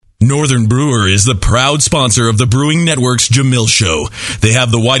Northern Brewer is the proud sponsor of the Brewing Network's Jamil Show. They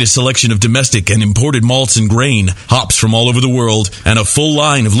have the widest selection of domestic and imported malts and grain, hops from all over the world, and a full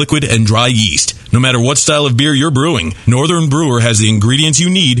line of liquid and dry yeast. No matter what style of beer you're brewing, Northern Brewer has the ingredients you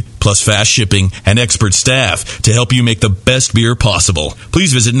need, plus fast shipping and expert staff to help you make the best beer possible.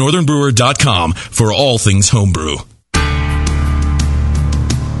 Please visit northernbrewer.com for all things homebrew.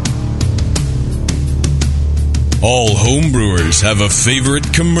 All homebrewers have a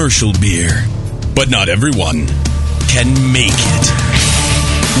favorite commercial beer, but not everyone can make it.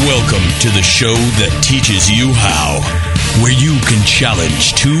 Welcome to the show that teaches you how, where you can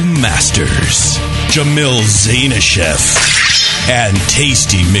challenge two masters, Jamil Zainashev and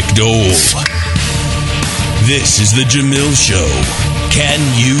Tasty McDole. This is the Jamil Show. Can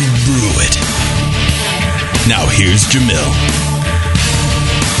you brew it? Now here's Jamil.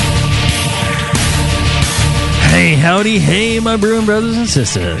 Hey, howdy, hey, my brewing brothers and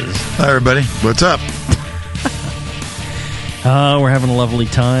sisters. Hi, everybody. What's up? We're having a lovely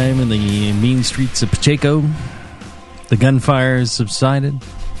time in the mean streets of Pacheco. The gunfire has subsided.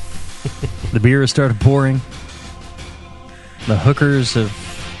 The beer has started pouring. The hookers have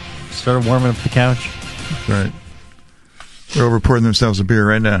started warming up the couch. Right. They're over pouring themselves a beer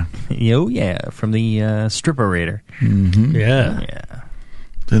right now. Oh, yeah, from the Stripperator. Mm-hmm. Yeah.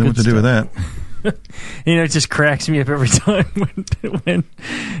 They know what to do with that. You know, it just cracks me up every time when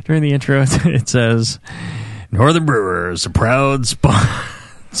during the intro it says, Northern Brewer is a proud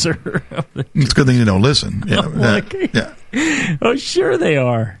sponsor of the... It's a good thing you don't listen. Yeah. Yeah. Oh, sure they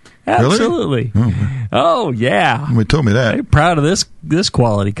are. Absolutely. Really? Oh, yeah. Somebody told me that. I'm proud of this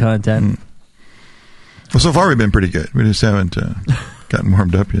quality content. Well, so far we've been pretty good. We just haven't gotten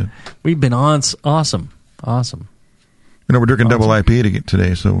warmed up yet. We've been awesome. You know, we're drinking double IPA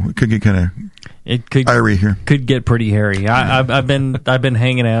today, so it could get kind of irie here. Could get pretty hairy. I've been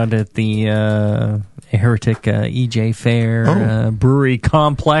hanging out at the Heretic EJ Fair brewery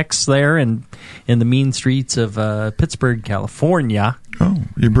complex there in the mean streets of Pittsburgh, California. Oh,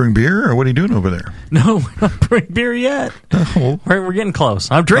 you brewing beer, or what are you doing over there? No, we're not brewing beer yet. Oh. We're getting close.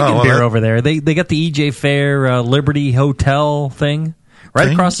 I'm drinking beer over there. They got the EJ Fair Liberty Hotel thing.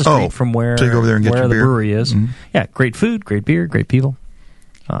 Right across the street from where so you go over there and get where your the beer. brewery is. Mm-hmm. Yeah, great food, great beer, great people.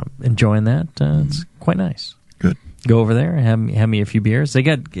 Enjoying that. It's quite nice. Good. Go over there and have me a few beers. They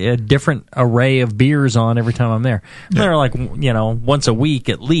got a different array of beers on every time I'm there. Yeah. They're like, once a week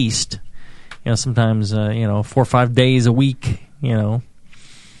at least. Sometimes, 4 or 5 days a week, till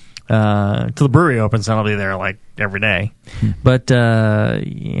the brewery opens, and I'll be there like every day. But,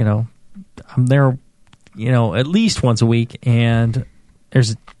 I'm there, at least once a week, and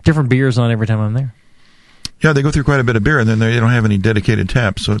there's different beers on every time I'm there. Yeah, they go through quite a bit of beer, and then they don't have any dedicated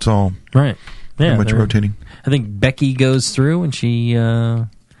taps, so it's all right. Pretty much rotating. I think Becky goes through and she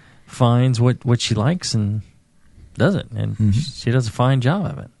finds what she likes and does it, and she does a fine job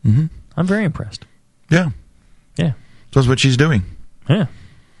of it. Mm-hmm. I'm very impressed. Yeah. So that's what she's doing. Yeah,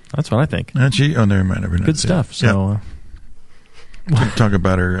 that's what I think. And never mind. Good stuff. So talk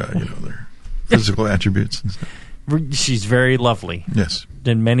about her, their physical attributes and stuff. She's very lovely. Yes.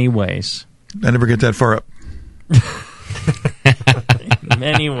 In many ways. I never get that far up. In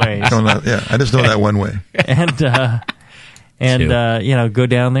many ways. I just know that one way. And go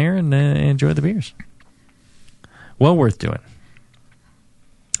down there and enjoy the beers. Well worth doing.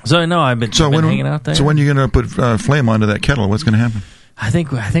 So no, I've been hanging out there. So when are you going to put flame onto that kettle? What's going to happen? I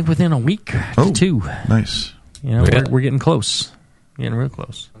think within a week or two. Nice. We're getting close. Getting real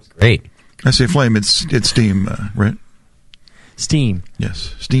close. That's great. I say flame. It's steam, right? Steam.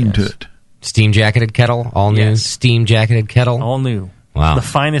 Yes, steam to it. Steam jacketed kettle, all new. Yes. Steam jacketed kettle, all new. Wow, the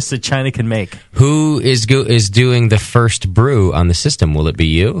finest that China can make. Who is doing the first brew on the system? Will it be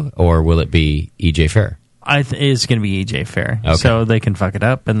you or will it be EJ Fair? It's going to be EJ Fair, okay. So they can fuck it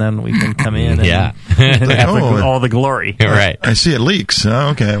up, and then we can come in and have all the glory. Right. I see it leaks. Oh,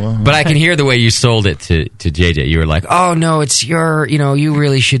 okay, well. But I can hear the way you sold it to JJ. You were like, oh, no, it's your, you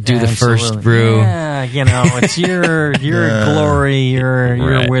really should do the first brew. Yeah, it's your glory,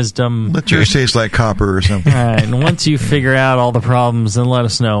 your wisdom. Let yours taste like copper or something. All right, and once you figure out all the problems, then let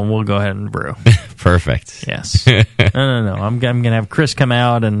us know, and we'll go ahead and brew. Perfect. Yes. No. I'm going to have Chris come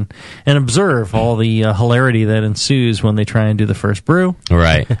out and observe all the hilarity that ensues when they try and do the first brew.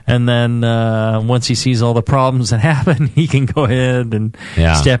 Right. And then once he sees all the problems that happen, he can go ahead and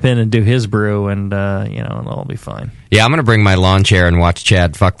step in and do his brew, and it'll all be fine. Yeah, I'm going to bring my lawn chair and watch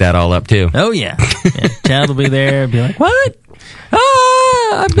Chad fuck that all up, too. Oh, yeah. Chad will be there and be like, what?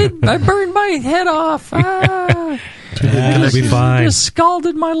 I burned my head off. That'll be fine. Just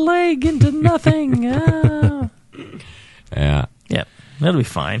scalded my leg into nothing. Yeah. Yep. That'll be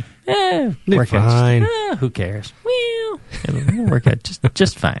fine. work fine. out. Who cares? Well, it'll work out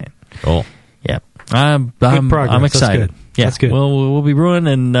just fine. Cool. Yep. I'm excited. Yeah, that's good. We'll be brewing,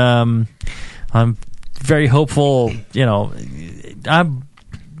 and I'm very hopeful. I'm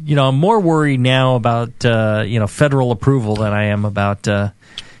more worried now about federal approval than I am about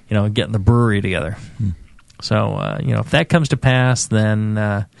getting the brewery together. So if that comes to pass, then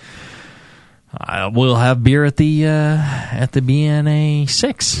we'll have beer at the BNA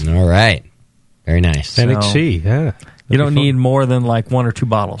 6. All right. Very nice. NXC, yeah. You don't need more than like 1 or 2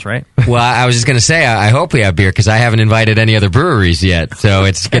 bottles, right? Well, I was just going to say, I hope we have beer because I haven't invited any other breweries yet. So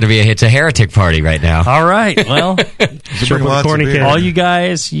it's going to be a heretic party right now. All right. Well, beer. all you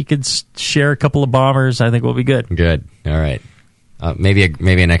guys, you could share a couple of bombers. I think we'll be good. Good. All right. Maybe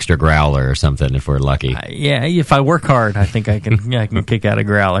an extra growler or something if we're lucky. Yeah, if I work hard, I think I can kick out a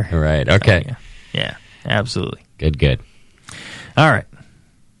growler. All right. Okay. So, yeah, absolutely. Good. All right.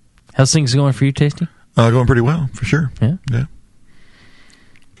 How's things going for you, Tasty? Going pretty well, for sure. Yeah.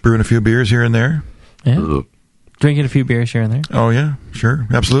 Brewing a few beers here and there. Yeah. Drinking a few beers here and there. Oh, yeah, sure.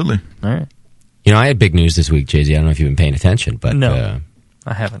 Absolutely. All right. I had big news this week, JZ. I don't know if you've been paying attention, but no,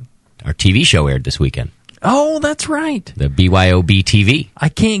 I haven't. Our TV show aired this weekend. Oh, that's right. The BYOB TV. I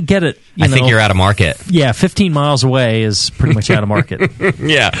can't get it. I think you're out of market. Yeah, 15 miles away is pretty much out of market.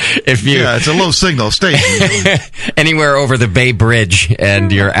 Yeah. It's a low signal station. Anywhere over the Bay Bridge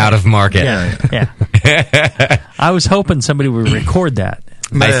and you're out of market. Yeah. I was hoping somebody would record that.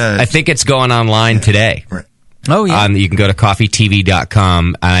 I think it's going online today. Right. Oh, yeah. You can go to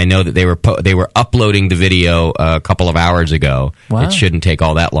coffeetv.com. I know that they were uploading the video a couple of hours ago. Wow. It shouldn't take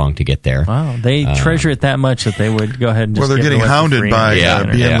all that long to get there. Wow. They treasure it that much that they would go ahead and just they're getting hounded by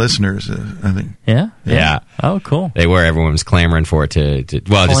BN listeners, I think. Yeah? Oh, cool. They were. Everyone was clamoring for it to just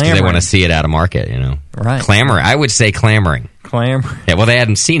because they want to see it out of market, Right. Clamoring. I would say clamoring. Yeah, well, they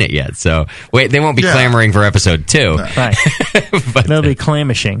hadn't seen it yet, so they won't be clamoring for episode 2. No. Right. But they'll be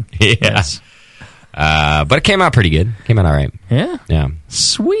clamishing. Yeah. Yes. But it came out pretty good. Came out all right. Yeah? Yeah.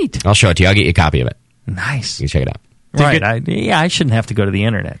 Sweet. I'll show it to you. I'll get you a copy of it. Nice. You can check it out. Right. I shouldn't have to go to the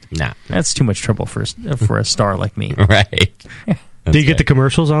internet. Nah. That's too much trouble for a star like me. Right. Do you get the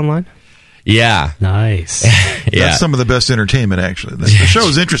commercials online? Yeah. Nice. That's some of the best entertainment, actually. The show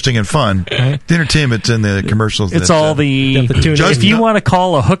is interesting and fun. The entertainment's in the commercials. It's all the... If you want to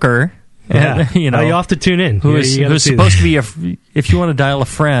call a hooker... Yeah. You have to tune in. Who's supposed to be if you want to dial a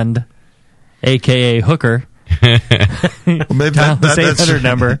friend... a.k.a. hooker. Well, maybe that's 800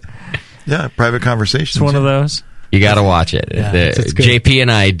 number. Yeah, private conversations. It's one of those. You got to watch it. Yeah, it's JP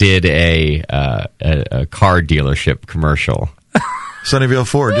and I did a car dealership commercial. Sunnyvale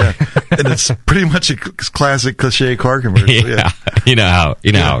Ford, yeah, and it's pretty much a classic cliche car commercial. Yeah, you know how.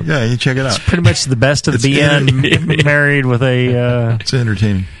 Yeah, you check it out. It's pretty much the best of the BN married with a. It's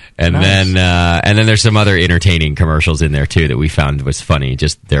entertaining. And then there's some other entertaining commercials in there too that we found was funny.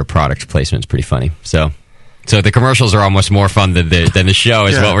 Just their product placement's pretty funny. So the commercials are almost more fun than the show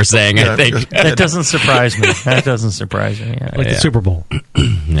is what we're saying. I think that doesn't surprise me. That doesn't surprise me. Yeah. Like the Super Bowl.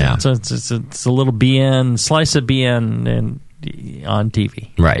 Yeah. So it's a little BN slice of BN and on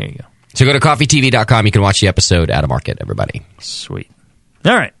TV. Right. There you go. So go to coffeetv.com. You can watch the episode out of market. Everybody. Sweet.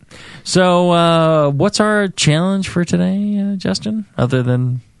 All right. So what's our challenge for today, Justin? Other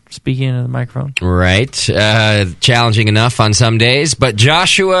than speaking into the microphone. Right. Challenging enough on some days. But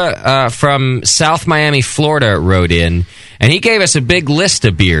Joshua from South Miami, Florida wrote in, and he gave us a big list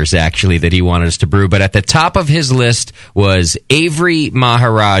of beers, actually, that he wanted us to brew. But at the top of his list was Avery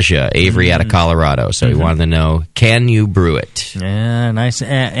Maharaja, Avery out of Colorado. So he wanted to know, can you brew it? Yeah, nice.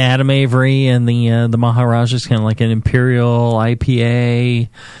 Adam Avery and the Maharaja is kind of like an Imperial IPA.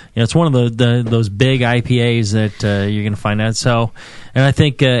 It's one of those big IPAs that you're going to find out. So, and I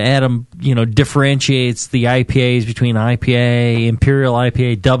think Adam, differentiates the IPAs between IPA, Imperial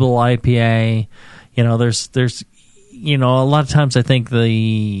IPA, double IPA. There's a lot of times I think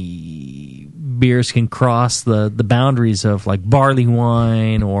the beers can cross the boundaries of like barley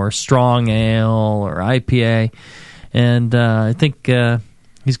wine or strong ale or IPA, and I think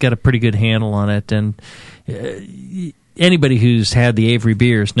he's got a pretty good handle on it. And anybody who's had the Avery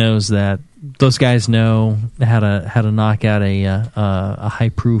beers knows that those guys know how to knock out a high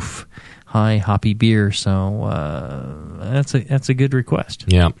proof, high hoppy beer. So that's a good request.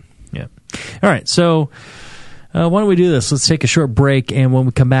 Yeah. All right, so why don't we do this? Let's take a short break, and when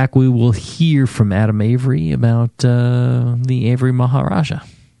we come back, we will hear from Adam Avery about the Avery Maharaja.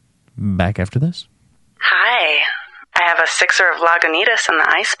 Back after this. Hi. I have a 6er of Lagunitas in the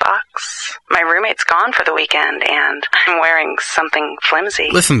icebox. My roommate's gone for the weekend, and I'm wearing something flimsy.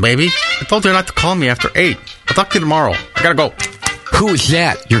 Listen, baby, I told you not to call me after 8. I'll talk to you tomorrow. I gotta go. Who is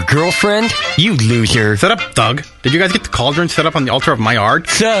that? Your girlfriend? You loser. Set up, Doug. Did you guys get the cauldron set up on the altar of my art?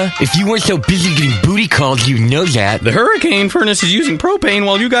 If you weren't so busy getting booty calls, you'd know that. The hurricane furnace is using propane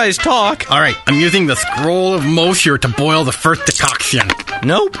while you guys talk. All right, I'm using the scroll of Moshier to boil the first decoction.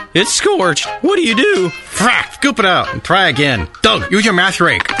 Nope, it's scorched. What do you do? Frack, scoop it out and try again. Doug, use your math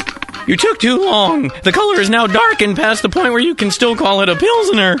rake. You took too long. The color is now darkened past the point where you can still call it a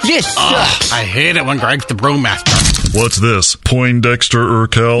Pilsner. This sucks. I hate it when Greg's the brewmaster. What's this? Poindexter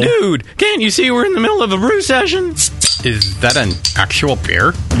Urkel? Dude, can't you see we're in the middle of a brew session? Is that an actual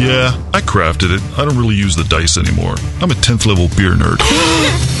beer? Yeah, I crafted it. I don't really use the dice anymore. I'm a 10th level beer nerd.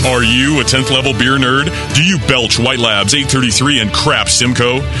 Are you a 10th level beer nerd? Do you belch White Labs 833 and crap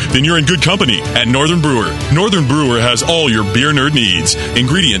Simcoe? Then you're in good company at Northern Brewer. Northern Brewer has all your beer nerd needs.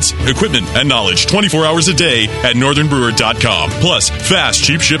 Ingredients, equipment, and knowledge 24 hours a day at northernbrewer.com. Plus, fast,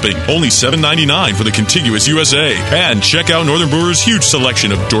 cheap shipping. Only $7.99 for the contiguous USA. And check out Northern Brewer's huge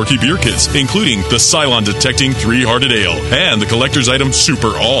selection of dorky beer kits, including the Cylon Detecting 3-Hearted Ale and the collector's item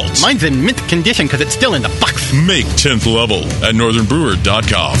Super Alt. Mine's in mint condition because it's still in the box. Make 10th level at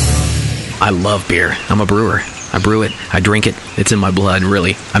northernbrewer.com. I love beer. I'm a brewer. I brew it. I drink it. It's in my blood,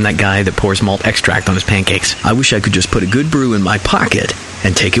 really. I'm that guy that pours malt extract on his pancakes. I wish I could just put a good brew in my pocket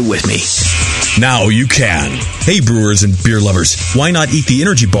and take it with me. Now you can. Hey brewers and beer lovers, why not eat the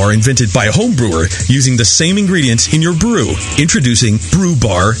energy bar invented by a home brewer using the same ingredients in your brew? Introducing Brew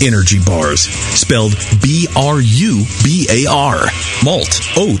Bar Energy Bars, spelled B-R-U-B-A-R. Malt,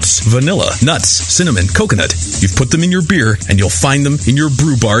 oats, vanilla, nuts, cinnamon, coconut. You've put them in your beer and you'll find them in your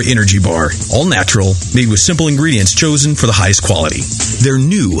Brew Bar Energy Bar. All natural, made with simple ingredients chosen for the highest quality. They're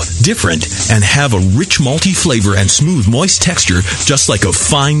new, different, and have a rich malty flavor and smooth, moist texture just like a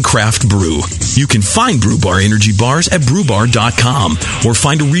fine craft brew. You can find Brew Bar Energy Bars at brewbar.com or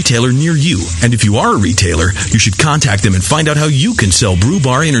find a retailer near you. And if you are a retailer, you should contact them and find out how you can sell Brew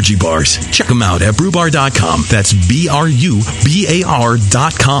Bar Energy Bars. Check them out at brewbar.com. That's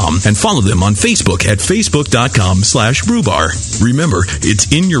BRUBAR.com. And follow them on Facebook at facebook.com/brewbar. Remember, it's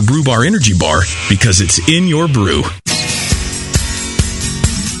in your Brew Bar Energy Bar because it's in your brew.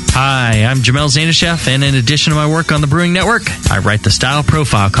 Hi, I'm Jamel Zanishev, and in addition to my work on the Brewing Network, I write the Style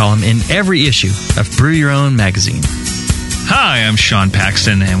Profile column in every issue of Brew Your Own magazine. Hi, I'm Sean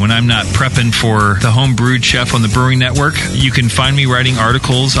Paxton, and when I'm not prepping for the Homebrewed Chef on the Brewing Network, you can find me writing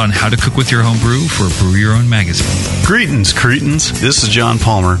articles on how to cook with your homebrew for Brew Your Own magazine. Greetings, cretins. This is John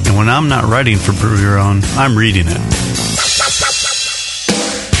Palmer, and when I'm not writing for Brew Your Own, I'm reading it.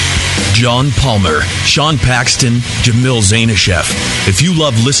 John Palmer, Sean Paxton, Jamil Zanishev. If you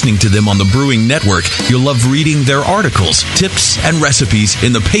love listening to them on the Brewing Network, you'll love reading their articles, tips, and recipes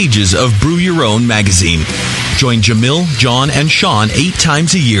in the pages of Brew Your Own magazine. Join Jamil, John, and Sean 8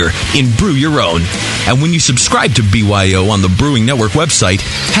 times a year in Brew Your Own. And when you subscribe to BYO on the Brewing Network website,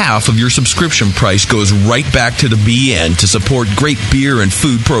 half of your subscription price goes right back to the BN to support great beer and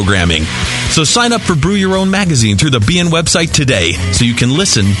food programming. So sign up for Brew Your Own magazine through the BN website today so you can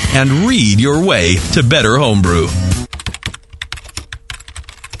listen and read your way to better homebrew.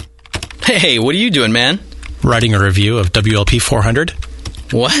 Hey, what are you doing, man? Writing a review of WLP 400.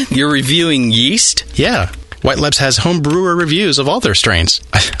 What? You're reviewing yeast? Yeah. White Labs has home brewer reviews of all their strains.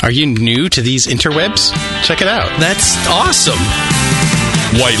 Are you new to these interwebs? Check it out. That's awesome.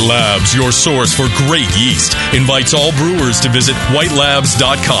 White Labs, your source for great yeast, invites all brewers to visit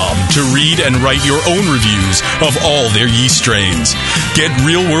whitelabs.com to read and write your own reviews of all their yeast strains. Get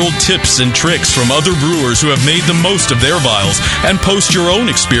real-world tips and tricks from other brewers who have made the most of their vials and post your own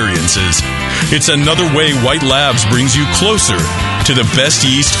experiences. It's another way White Labs brings you closer to the best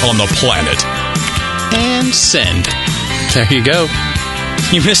yeast on the planet. And send. There you go.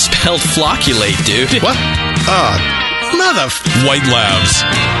 You misspelled flocculate, dude. What? White Labs.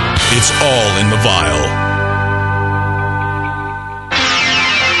 It's all in the vial.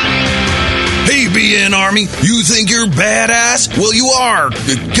 Hey, BN Army, you think you're badass? Well, you are,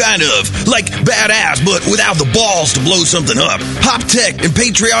 kind of. Like badass, but without the balls to blow something up. Hop Tech in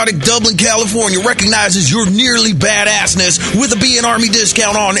patriotic Dublin, California recognizes your nearly badassness with a BN Army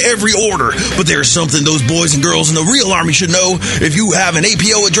discount on every order. But there's something those boys and girls in the real Army should know. If you have an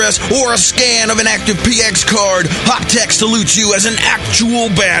APO address or a scan of an active PX card, Hop Tech salutes you as an actual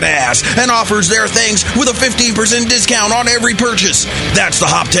badass and offers their things with a 15% discount on every purchase. That's the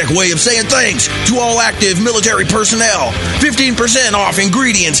Hop Tech way of saying thanks. to all active military personnel. 15% off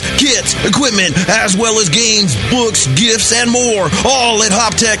ingredients, kits, equipment, as well as games, books, gifts, and more, all at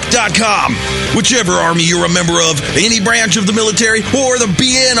hoptech.com. Whichever army you're a member of, any branch of the military, or the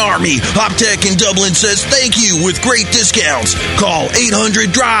BN Army, Hoptech in Dublin says thank you with great discounts. Call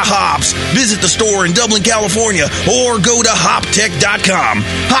 800-DRY-HOPS. Visit the store in Dublin, California, or go to hoptech.com.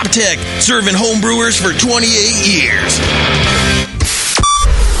 Hoptech, serving homebrewers for 28 years.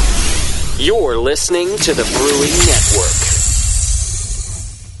 You're listening to the Brewing Network.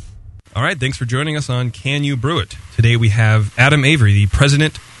 All right, thanks for joining us on Can You Brew It? Today we have Adam Avery, the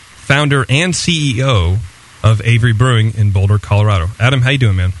president, founder, and CEO of Avery Brewing in Boulder, Colorado. Adam, how you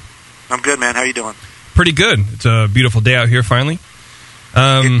doing, man? I'm good, man. How you doing? Pretty good. It's a beautiful day out here, finally.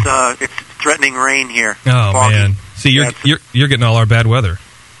 It's threatening rain here. Oh, Foggy. man. See, you're getting all our bad weather.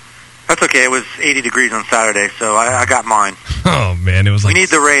 That's okay. It was 80 degrees on Saturday, so I got mine. Oh, man, it was like... We need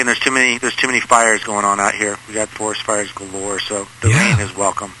the rain. There's too many fires going on out here. We got forest fires galore, so the rain is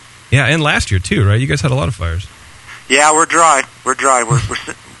welcome. Yeah, and last year, too, right? You guys had a lot of fires. Yeah, we're dry. We're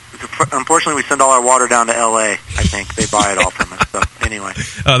unfortunately, we send all our water down to L.A., I think. They buy it all from us, so anyway.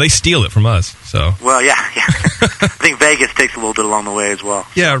 They steal it from us, so... Well, yeah. I think Vegas takes a little bit along the way as well.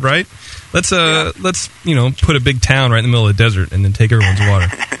 Yeah, right? Let's put a big town right in the middle of the desert and then take everyone's water.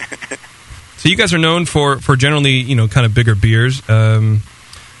 So you guys are known for generally, kind of bigger beers.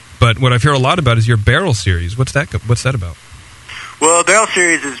 But what I've heard a lot about is your barrel series. What's that about? Well, barrel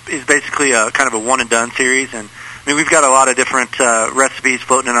series is basically a kind of a one and done series, and I mean we've got a lot of different recipes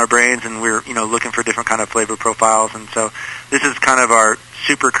floating in our brains, and we're looking for different kind of flavor profiles, and so this is kind of our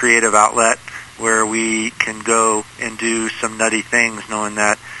super creative outlet where we can go and do some nutty things, knowing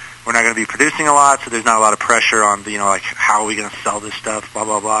that we're not going to be producing a lot, so there's not a lot of pressure on like how are we going to sell this stuff, blah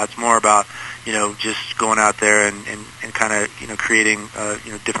blah blah. It's more about just going out there and kind of creating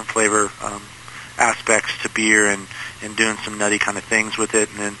different flavor aspects to beer and doing some nutty kind of things with it,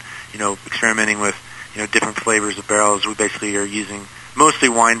 and then experimenting with different flavors of barrels. We basically are using mostly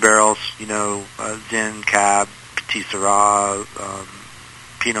wine barrels, Zin, Cab, Petit Syrah,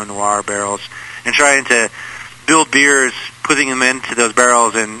 Pinot Noir barrels, and trying to build beers, putting them into those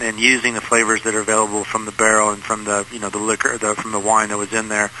barrels and using the flavors that are available from the barrel and from the the liquor from the wine that was in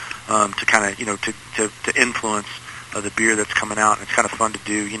there to kind of to influence the beer that's coming out. And it's kind of fun to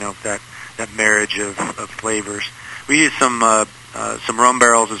do that marriage of flavors. We use some rum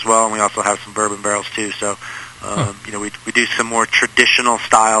barrels as well, and we also have some bourbon barrels too. So we do some more traditional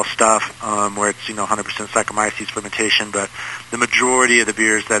style stuff where it's 100% Saccharomyces fermentation, but the majority of the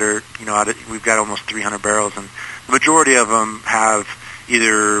beers that are we've got almost 300 barrels, and the majority of them have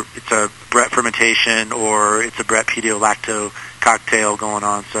either it's a Brett fermentation or it's a Brett Pediolacto cocktail going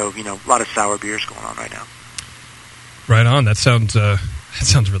on. So a lot of sour beers going on right now. Right on. That sounds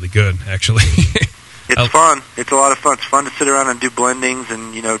really good, actually. It's fun. It's a lot of fun. It's fun to sit around and do blendings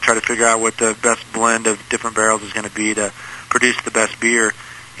and try to figure out what the best blend of different barrels is going to be to produce the best beer.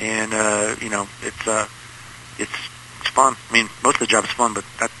 And it's fun. I mean, most of the job is fun, but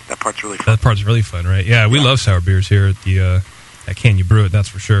that part's really fun. That part's really fun, right? Yeah, we love sour beers here at the at Can You Brew It. That's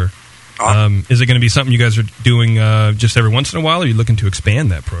for sure. Awesome. Is it going to be something you guys are doing just every once in a while, or are you looking to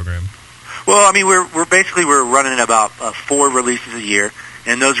expand that program? Well, I mean, we're running about 4 releases a year,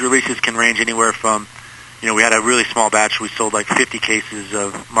 and those releases can range anywhere from, we had a really small batch. We sold like 50 cases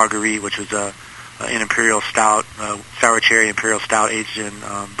of Marguerite, which was an Imperial Stout, sour cherry Imperial Stout aged in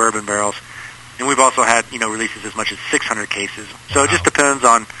bourbon barrels. And we've also had, releases as much as 600 cases. So It just depends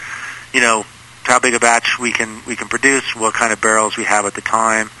on, how big a batch we can produce, what kind of barrels we have at the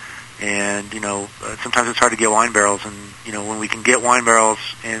time. And, sometimes it's hard to get wine barrels. And, when we can get wine barrels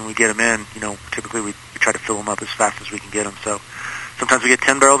and we get them in, typically we try to fill them up as fast as we can get them. So sometimes we get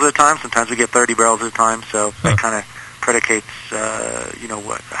 10 barrels at a time. Sometimes we get 30 barrels at a time. So that kind of predicates,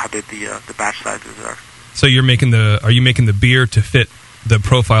 how big the batch sizes are. So are you making the beer to fit the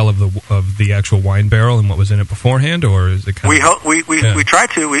profile of the actual wine barrel and what was in it beforehand, or is it kind we try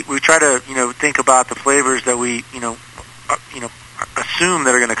to think about the flavors that we assume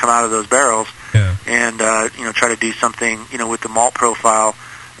that are going to come out of those barrels, and try to do something with the malt profile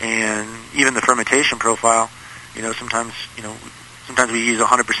and even the fermentation profile. Sometimes we use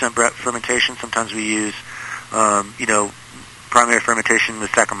 100% Brett fermentation. Sometimes we use primary fermentation with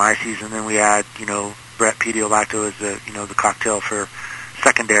Saccharomyces, and then we add Brett Pediolacto as the cocktail for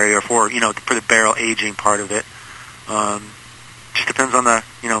secondary or for the barrel aging part of it. Just depends on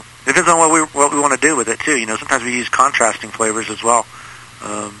depends on what we want to do with it too. Sometimes we use contrasting flavors as well.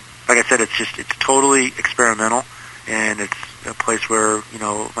 Like I said, it's totally experimental, and it's a place where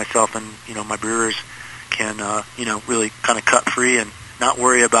myself and my brewers can really kind of cut free and not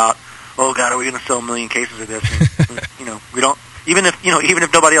worry about oh God, are we going to sell 1 million cases of this? And, we don't. Even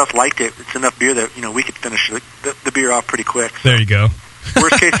if nobody else liked it, it's enough beer that we could finish the beer off pretty quick. There you go.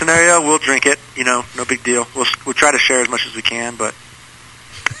 Worst case scenario, we'll drink it. No big deal. We'll try to share as much as we can, but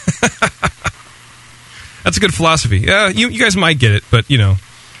that's a good philosophy. Yeah, you guys might get it, but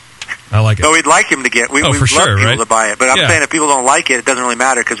I like it. But we'd like him to get. We'd love sure, people right? to buy it, but I'm saying if people don't like it doesn't really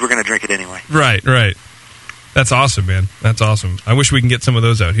matter because we're going to drink it anyway. Right. That's awesome, man. That's awesome. I wish we can get some of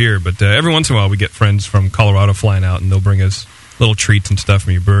those out here, but every once in a while we get friends from Colorado flying out, and they'll bring us little treats and stuff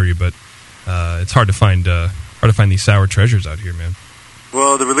from your brewery. But it's hard to find these sour treasures out here, man.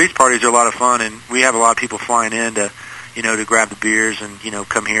 Well, the release parties are a lot of fun, and we have a lot of people flying in to grab the beers and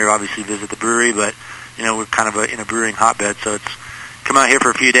come here, obviously visit the brewery. But we're kind of in a brewing hotbed, so it's come out here for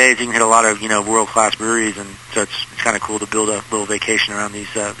a few days. You can hit a lot of world class breweries, and so it's kind of cool to build a little vacation around these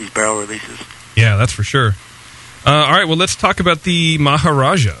barrel releases. Yeah, that's for sure. All right, well, let's talk about the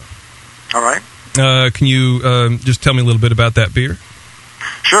Maharaja. All right. Can you just tell me a little bit about that beer?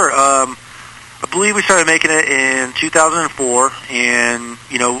 Sure. I believe we started making it in 2004, and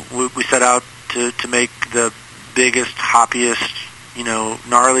we set out to make the biggest, hoppiest,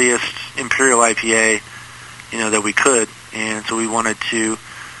 gnarliest Imperial IPA, that we could, and so we wanted to,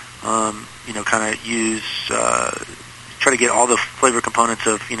 kind of use, try to get all the flavor components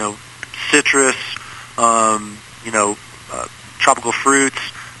of, citrus, tropical fruits,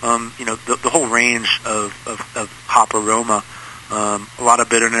 the whole range of hop aroma. A lot of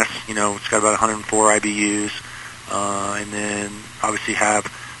bitterness, it's got about 104 IBUs, and then obviously have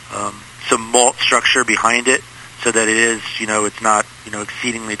some malt structure behind it so that it is, it's not,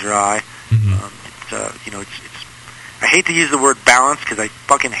 exceedingly dry. Mm-hmm. It's I hate to use the word balance because I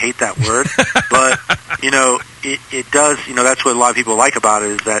fucking hate that word, but, it does, that's what a lot of people like about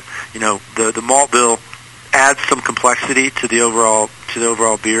it is that, the malt bill adds some complexity to the overall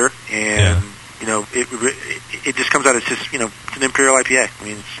beer, and it just comes out as just it's an Imperial IPA. I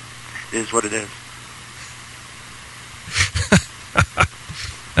mean, it is what it is.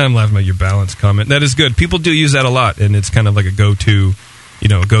 I'm laughing at your balance comment. That is good. People do use that a lot, and it's kind of like a go-to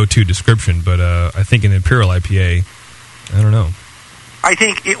description. But I think an Imperial IPA, I don't know. I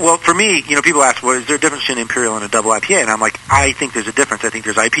think, for me, people ask, well, is there a difference between Imperial and a double IPA? And I'm like, I think there's a difference. I think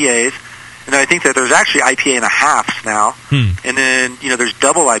there's IPAs, and I think that there's actually IPA and a halves now, and then, there's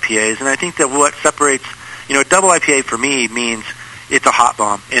double IPAs, and I think that what separates, a double IPA for me means it's a hot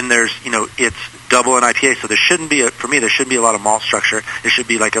bomb, and there's, it's double an IPA, so there shouldn't be a lot of malt structure. It should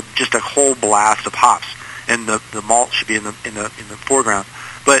be like just a whole blast of hops, and the malt should be in the foreground.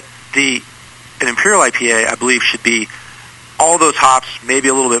 But an Imperial IPA, I believe, should be all those hops, maybe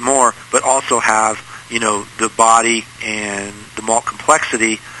a little bit more, but also have, the body and the malt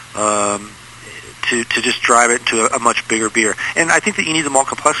complexity to just drive it to a much bigger beer. And I think that you need the malt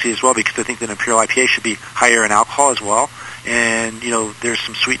complexity as well, because I think that an Imperial IPA should be higher in alcohol as well. And, there's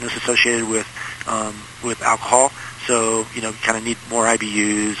some sweetness associated with alcohol. So, you kind of need more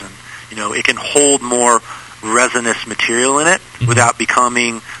IBUs, and, it can hold more resinous material in it without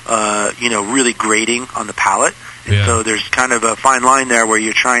becoming, really grating on the palate. And so there's kind of a fine line there where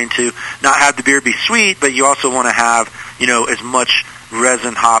you're trying to not have the beer be sweet, but you also want to have, as much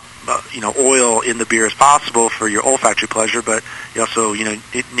resin hop, oil in the beer as possible for your olfactory pleasure. But you also, you got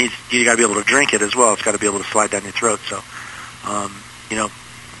to be able to drink it as well. It's got to be able to slide down your throat. So,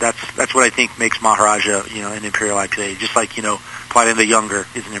 that's what I think makes Maharaja, an Imperial IPA. Just like, Playa the Younger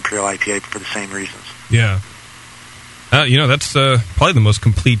is an Imperial IPA for the same reasons. Yeah. That's probably the most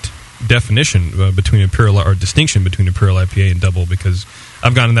complete definition between Imperial, or distinction between Imperial IPA and double, because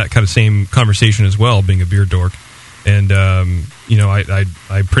I've gotten that kind of same conversation as well, being a beer dork. And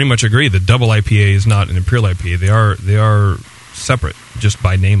I pretty much agree that double IPA is not an Imperial IPA. They are separate just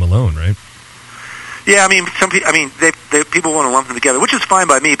by name alone, right? Yeah, people want to lump them together, which is fine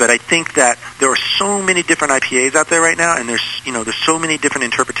by me. But I think that there are so many different IPAs out there right now, and there's so many different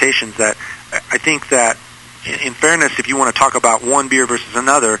interpretations that I think that, in fairness, if you want to talk about one beer versus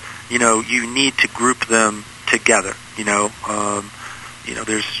another, you need to group them together. There's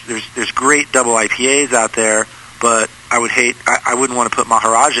great double IPAs out there, but I wouldn't want to put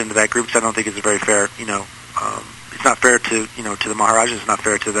Maharaja into that group because I don't think it's a very fair, it's not fair to the Maharaja. It's not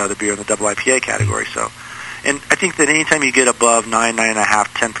fair to the other beer in the double IPA category. So, and I think that anytime you get above 9.5,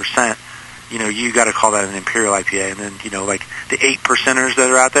 10%, you got to call that an Imperial IPA. And then, like the 8%ers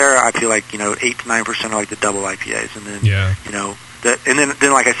that are out there, I feel like, 8 to 9% are like the double IPAs. And then,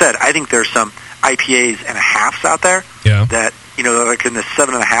 then like I said, I think there's some IPAs and a halves out there that, like in the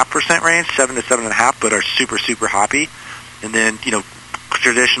 7.5% range, 7 to 7.5, but are super, super hoppy. And then,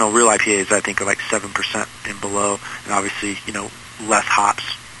 traditional real IPAs, I think, are like 7% and below, and obviously, less hops,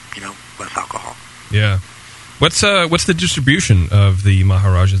 less alcohol. Yeah. What's the distribution of the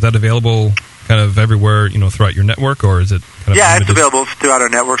Maharaja? Is that available kind of everywhere, throughout your network, or is it kind of it's available throughout our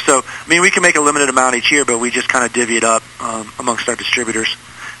network. So, we can make a limited amount each year, but we just kind of divvy it up amongst our distributors.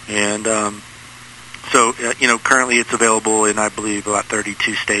 And currently it's available in, I believe, about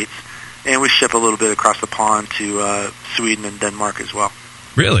 32 states. And we ship a little bit across the pond to Sweden and Denmark as well.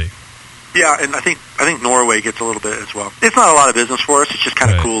 Really? Yeah, and I think Norway gets a little bit as well. It's not a lot of business for us. It's just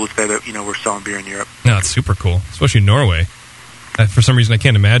kind of cool to say that we're selling beer in Europe. No, it's super cool, especially Norway. For some reason, I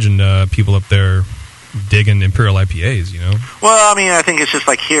can't imagine people up there digging Imperial IPAs. Well, I think it's just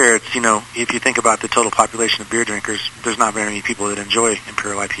like here. It's if you think about the total population of beer drinkers, there's not very many people that enjoy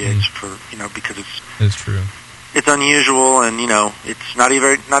Imperial IPAs because it's true. It's unusual, and it's not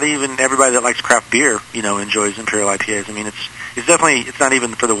even everybody that likes craft beer enjoys Imperial IPAs. It's definitely, it's not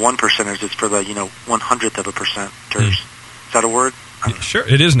even for the 1%ers. It's for the 1/100th of a percenters. Is that a word? Sure,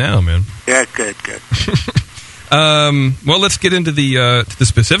 it is now, man. Yeah, good. Well, let's get into the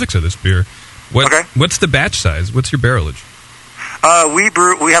specifics of this beer. What's the batch size? What's your barrelage? We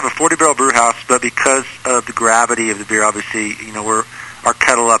have a 40-barrel brew house, but because of the gravity of the beer, obviously, our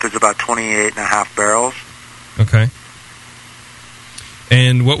kettle up is about 28.5 barrels. Okay.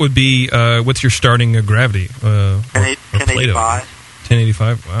 And what would be what's your starting gravity? 1085.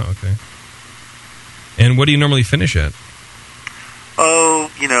 1085. Wow. Okay. And what do you normally finish at?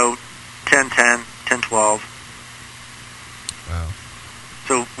 1010, 1012. Wow.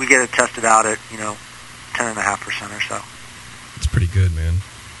 So we get it tested out at 10.5% or so. It's pretty good, man.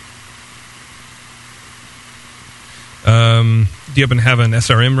 Do you happen to have an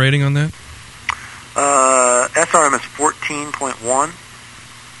SRM rating on that? SRM is 14.1.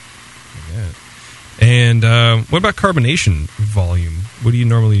 Yeah. And what about carbonation volume? What do you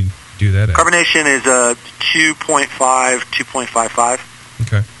normally do that at? Carbonation is 2.5, 2.55.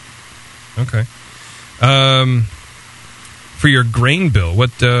 Okay. For your grain bill,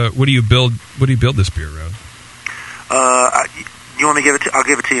 what do you build? What do you build this beer around? You want me to give it? I'll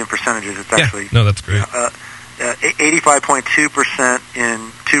give it to you in percentages. It's actually no, that's great. 85.2%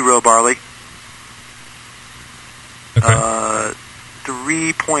 in 2-row barley. Okay.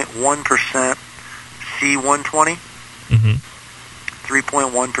 3.1% C120.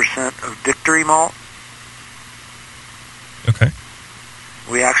 3.1% of Victory malt. Okay.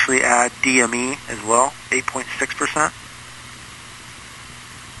 We actually add DME as well, 8.6%.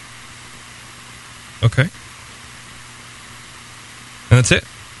 Okay. And that's it?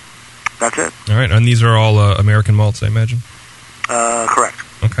 That's it. All right. And these are all American malts, I imagine? Correct.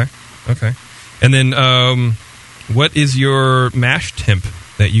 Okay. And then what is your mash temp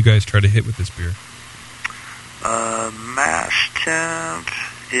that you guys try to hit with this beer? Mash temp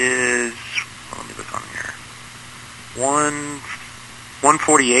is, let me look on here,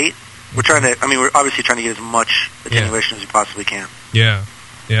 148. We're obviously trying to get as much attenuation as we possibly can. Yeah.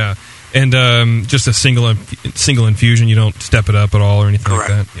 And just a single infusion. You don't step it up at all or anything like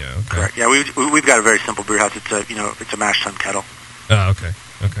that. Yeah. Okay. Correct. Yeah, we've got a very simple brew house. It's a mash tun kettle. Oh, okay.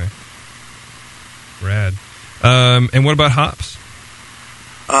 Rad. And what about hops?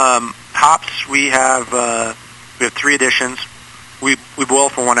 Hops, we have 3 additions. We boil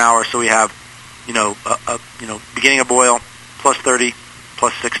for 1 hour, so we have beginning of boil plus 30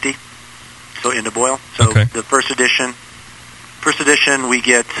 plus 60, so into boil. So the first edition we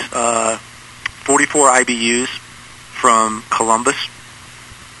get 44 IBUs from Columbus,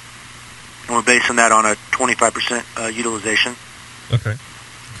 and we're basing that on a 25% utilization. Okay.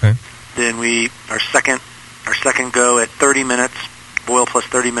 Then our second go at 30 minutes, boil plus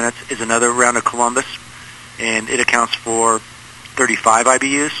 30 minutes, is another round of Columbus, and it accounts for 35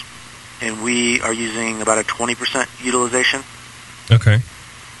 IBUs, and we are using about a 20% utilization. Okay.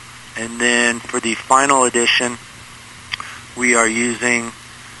 And then for the final edition, we are using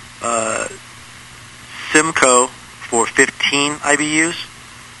Simcoe for 15 IBUs,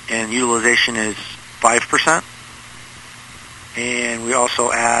 and utilization is 5%. And we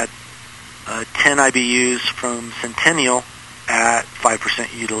also add 10 IBUs from Centennial at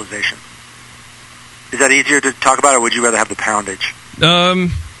 5% utilization. Is that easier to talk about, or would you rather have the poundage?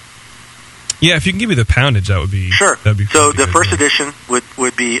 Yeah, if you can give me the poundage, that would be... Sure. That'd be so the first edition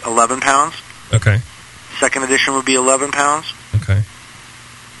would be 11 pounds. Okay. Second edition would be 11 pounds. Okay.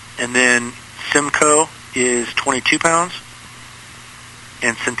 And then Simcoe is 22 pounds,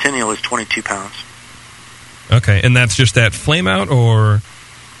 and Centennial is 22 pounds. Okay, and that's just that flame out, or...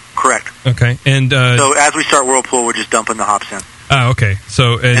 Correct. Okay, and... so as we start Whirlpool, we're just dumping the hops in. Okay.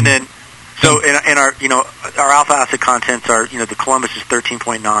 So... And then... So in our our alpha acid contents are, the Columbus is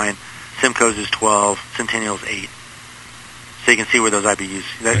 13.9, Simcoe's is 12, Centennial's 8. so you can see where those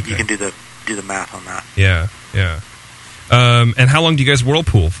IBUs. You can do the math on that. Yeah. And how long do you guys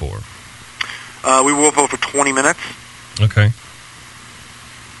whirlpool for? We whirlpool for 20 minutes. Okay.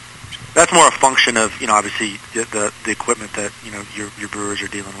 That's more a function of, obviously the equipment that, your brewers are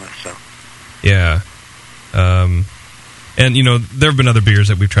dealing with, so. Yeah. And, there have been other beers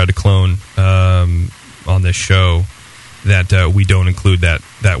that we've tried to clone on this show that we don't include that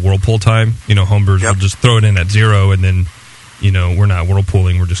whirlpool time. Homebrewers will just throw it in at 0, and then, we're not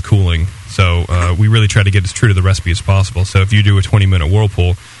whirlpooling, we're just cooling. So we really try to get as true to the recipe as possible. So if you do a 20-minute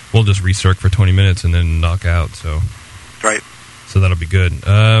whirlpool, we'll just recirc for 20 minutes and then knock out. So. Right. So that'll be good.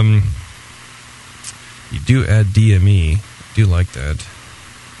 You do add DME. I do like that.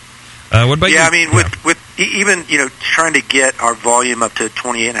 What about you? Yeah, I mean, with even trying to get our volume up to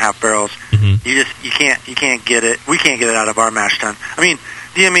 28.5 barrels, you can't get it. We can't get it out of our mash tun. I mean,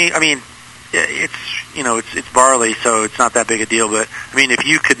 DME. I mean, it's barley, so it's not that big a deal. But I mean, if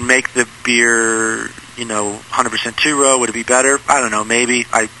you could make the beer, 100% two-row, would it be better? I don't know. Maybe.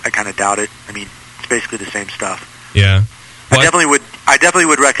 I kind of doubt it. I mean, it's basically the same stuff. Yeah. I definitely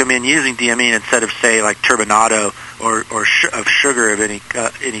would recommend using DME instead of, say, like turbinado or of sugar of any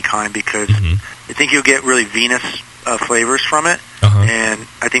kind, because I think you'll get really vinous flavors from it, and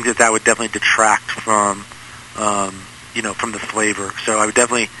I think that would definitely detract from from the flavor. So I would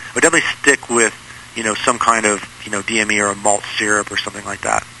definitely stick with some kind of DME or a malt syrup or something like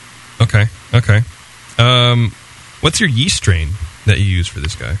that. Okay. What's your yeast strain that you use for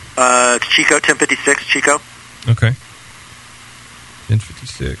this guy? Chico 1056 Chico. Okay.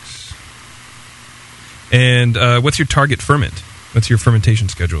 1056. And what's your target ferment? What's your fermentation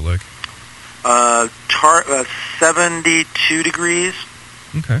schedule like? 72 degrees.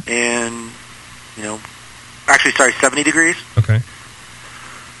 Okay. And, 70 degrees. Okay.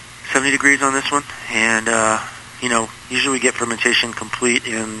 70 degrees on this one. And, usually we get fermentation complete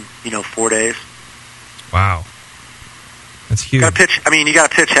in, 4 days. Wow. That's huge. You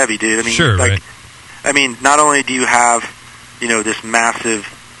gotta pitch heavy, dude. I mean, sure, right. I mean, not only do you have, this massive,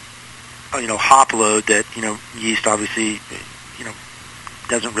 hop load that, yeast obviously,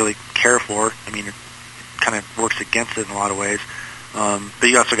 doesn't really care for. I mean, it kind of works against it in a lot of ways. But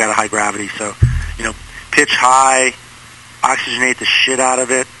you also got a high gravity, so, pitch high, oxygenate the shit out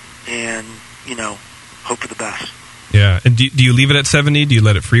of it, and, hope for the best. Yeah. And do you leave it at 70? Do you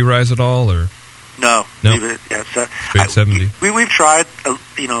let it free rise at all, or? No. Leave it at straight 70. We've tried, a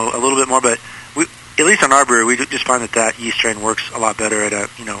little bit more, but at least on our brewery, we just find that yeast strain works a lot better at a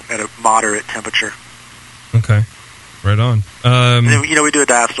moderate temperature. Okay, right on. And then, we do a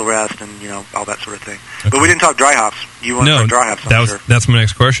diacetyl rest and all that sort of thing. Okay. But we didn't talk dry hops. You want to talk dry hops? That's my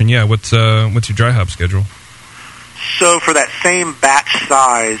next question. Yeah, what's your dry hop schedule? So for that same batch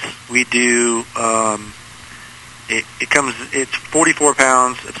size, we do it's 44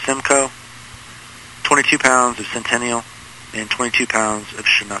 pounds of Simcoe, 22 pounds of Centennial, and 22 pounds of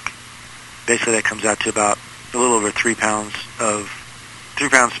Chinook. Basically, that comes out to about a little over 3 pounds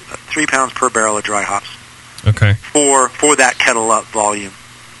per barrel of dry hops. Okay. For that kettle up volume.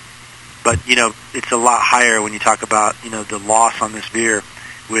 But it's a lot higher when you talk about the loss on this beer,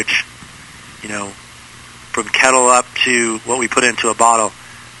 which from kettle up to what we put into a bottle,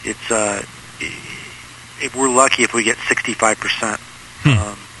 it's if we're lucky if we get 65%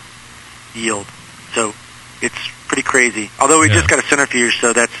 yield. So it's pretty crazy. Although we just got a centrifuge, so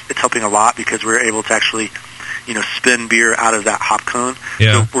it's helping a lot because we're able to actually, spin beer out of that hop cone.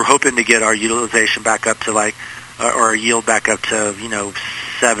 Yeah. So we're hoping to get our utilization back up to or our yield back up to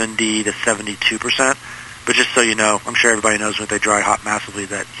 70 to 72%. But just so you know, I'm sure everybody knows when they dry hop massively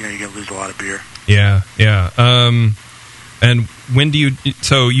that you're going to lose a lot of beer. Yeah. And when do you?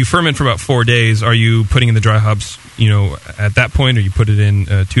 So you ferment for about 4 days. Are you putting in the dry hops? At that point, or you put it in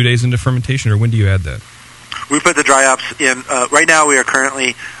 2 days into fermentation, or when do you add that? We put the dry hops in. Right now, we are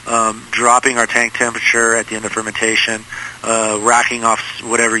currently dropping our tank temperature at the end of fermentation, racking off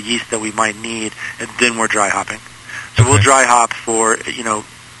whatever yeast that we might need, and then we're dry hopping. So we'll dry hop for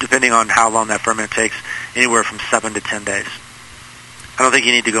depending on how long that ferment takes, anywhere from 7 to 10 days. I don't think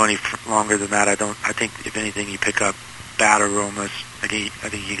you need to go any longer than that. I think if anything, you pick up bad aromas. I think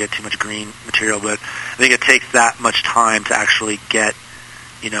you get too much green material, but I think it takes that much time to actually get,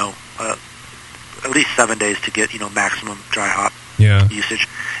 at least 7 days to get, maximum dry hop usage.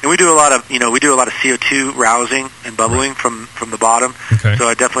 And we do a lot of CO2 rousing and bubbling from the bottom. Okay. So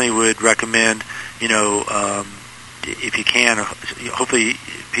I definitely would recommend, if you can, hopefully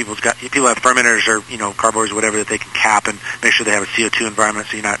people have fermenters or carboys or whatever that they can cap and make sure they have a CO2 environment,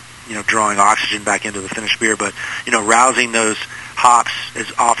 so you're not drawing oxygen back into the finished beer. But rousing those hops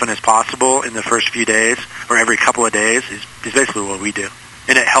as often as possible in the first few days or every couple of days is basically what we do,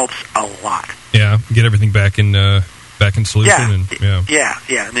 and it helps a lot. Yeah, get everything back in solution. Yeah,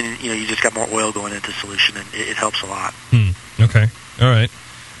 and then you just got more oil going into solution, and it helps a lot. Okay, all right.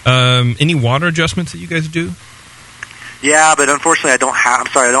 Any water adjustments that you guys do? Yeah, but unfortunately, I don't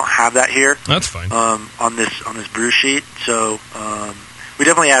have that here. That's fine. On this brew sheet, so we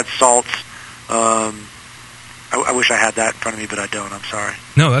definitely add salts. I wish I had that in front of me, but I don't. I'm sorry.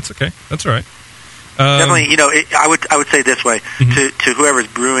 No, that's okay. That's all right. Definitely, I would say this way to whoever's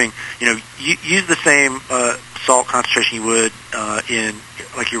brewing, use the same salt concentration you would in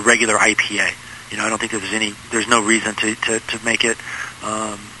like your regular IPA. I don't think there's no reason to make it,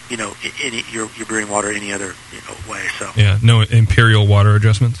 you're brewing water any other way. So yeah, no Imperial water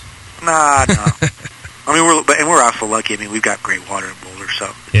adjustments. Nah. I mean, we're also lucky. I mean, we've got great water in Boulder,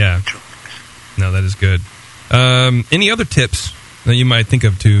 so yeah. It's really nice. No, that is good. Any other tips that you might think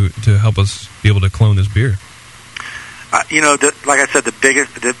of to help us be able to clone this beer? Like I said,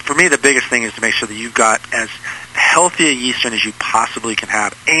 for me, the biggest thing is to make sure that you've got as healthy a yeast strain as you possibly can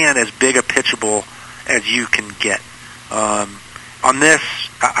have, and as big a pitchable as you can get. On this,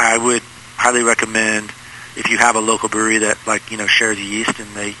 I would highly recommend, if you have a local brewery that shares yeast and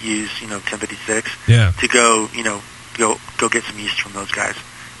they use 1056, to go get some yeast from those guys,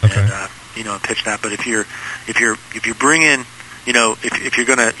 and pitch that. But if you're bringing, if you're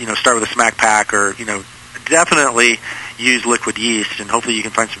gonna start with a smack pack, or definitely use liquid yeast, and hopefully you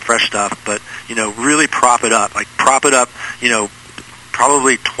can find some fresh stuff. But really prop it up,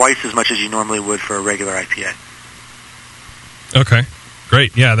 probably twice as much as you normally would for a regular IPA. Okay,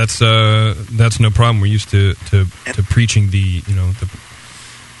 great. Yeah, that's no problem. We're used to preaching the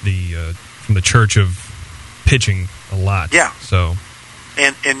from the church of pitching a lot. Yeah. So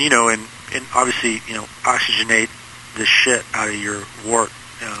and obviously oxygenate the shit out of your wort.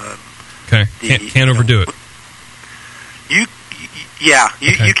 Okay. Can't overdo it. You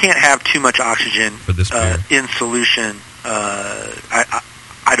can't have too much oxygen for this beer. In solution.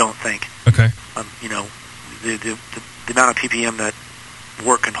 I don't think. Okay. The amount of ppm that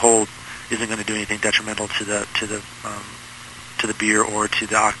wort can hold isn't going to do anything detrimental to the beer or to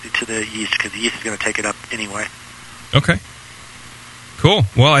the yeast, because the yeast is going to take it up anyway. Okay. Cool.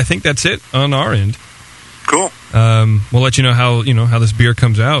 Well, I think that's it on our end. Cool. We'll let you know how this beer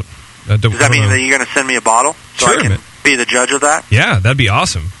comes out. Does that mean that you're going to send me a bottle so sure, I can be the judge of that? Yeah, that'd be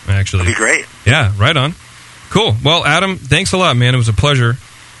awesome, actually. That'd be great. Yeah, right on. Cool. Well, Adam, thanks a lot, man. It was a pleasure.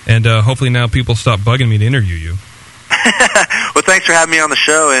 And hopefully now people stop bugging me to interview you. Well, thanks for having me on the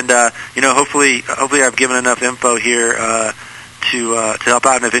show. And, hopefully I've given enough info here to help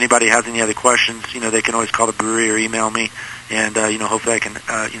out. And if anybody has any other questions, they can always call the brewery or email me. And, hopefully I can,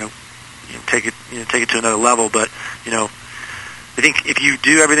 take it to another level. But, I think if you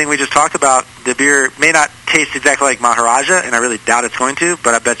do everything we just talked about, the beer may not taste exactly like Maharaja, and I really doubt it's going to,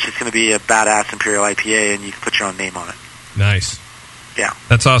 but I bet you it's going to be a badass Imperial IPA, and you can put your own name on it. Nice. Yeah.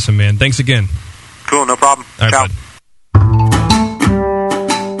 That's awesome, man. Thanks again. Cool, no problem. All right, ciao. bud.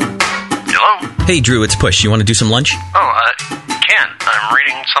 Hello? Hey, Drew, it's Push. You want to do some lunch? Oh, Ken, I'm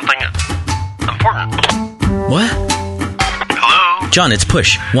reading something important. What? Hello? John, it's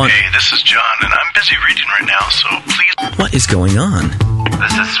Push. Hey, this is John, and I'm busy reading right now, so please... What is going on?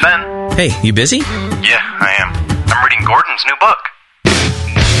 This is Sven. Hey, you busy? Yeah, I am. I'm reading Gordon's new book.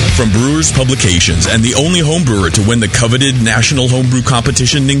 From Brewers Publications and the only homebrewer to win the coveted National Homebrew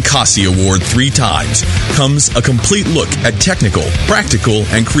Competition Ninkasi Award 3 times, comes a complete look at technical, practical,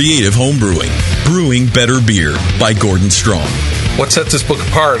 and creative homebrewing. Brewing Better Beer by Gordon Strong. What sets this book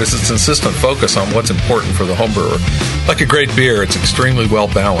apart is its insistent focus on what's important for the homebrewer. Like a great beer, it's extremely well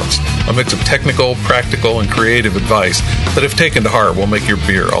balanced. A mix of technical, practical, and creative advice that, if taken to heart, will make your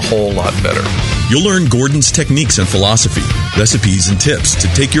beer a whole lot better. You'll learn Gordon's techniques and philosophy, recipes and tips to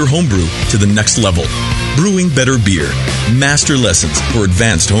take your homebrew to the next level. Brewing Better Beer. Master lessons for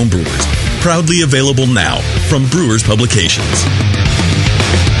advanced homebrewers. Proudly available now from Brewers Publications.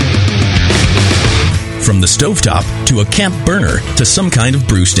 From the stovetop to a camp burner to some kind of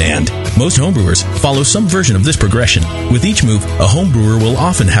brew stand, most homebrewers follow some version of this progression. With each move, a homebrewer will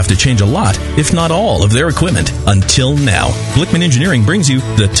often have to change a lot, if not all, of their equipment. Until now, Glickman Engineering brings you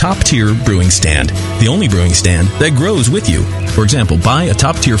the top-tier brewing stand, the only brewing stand that grows with you. For example, buy a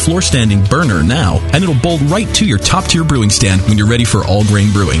top-tier floor-standing burner now, and it'll bolt right to your top-tier brewing stand when you're ready for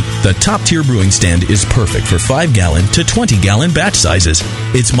all-grain brewing. The top-tier brewing stand is perfect for 5-gallon to 20-gallon batch sizes.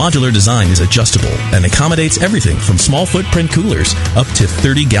 Its modular design is adjustable and accommodates everything from small footprint coolers up to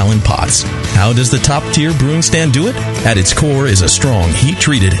 30-gallon pots. months. How does the top-tier brewing stand do it? At its core is a strong,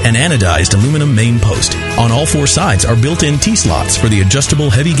 heat-treated, and anodized aluminum main post. On all four sides are built-in T-slots for the adjustable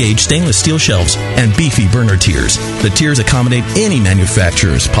heavy-gauge stainless steel shelves and beefy burner tiers. The tiers accommodate any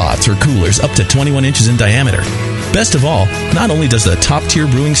manufacturer's pots or coolers up to 21 inches in diameter. Best of all, not only does the top-tier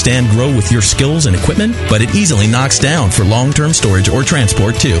brewing stand grow with your skills and equipment, but it easily knocks down for long-term storage or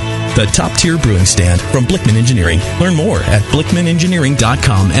transport, too. The top-tier brewing stand from Blickman Engineering. Learn more at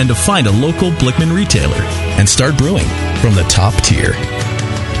blickmanengineering.com and to find a local Blickman retailer. And start brewing from the top tier.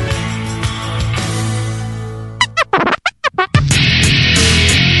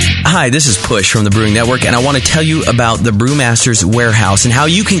 Hi, this is Push from the Brewing Network, and I want to tell you about the Brewmaster's Warehouse and how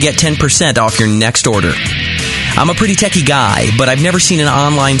you can get 10% off your next order. I'm a pretty techie guy, but I've never seen an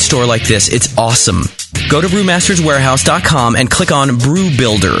online store like this. It's awesome. Go to brewmasterswarehouse.com and click on Brew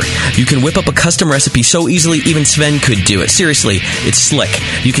Builder. You can whip up a custom recipe so easily even Sven could do it. Seriously, it's slick.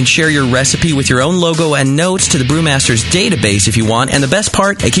 You can share your recipe with your own logo and notes to the Brewmaster's database if you want. And the best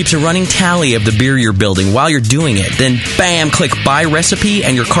part, it keeps a running tally of the beer you're building while you're doing it. Then, bam, click Buy Recipe,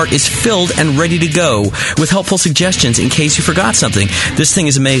 and your cart is filled and ready to go with helpful suggestions in case you forgot something. This thing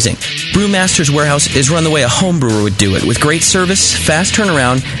is amazing. Brewmaster's Warehouse is run the way a homebrewer would do it, with great service, fast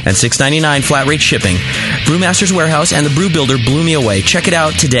turnaround, and $6.99 flat rate shipping. Brewmaster's Warehouse and the Brew Builder blew me away. Check it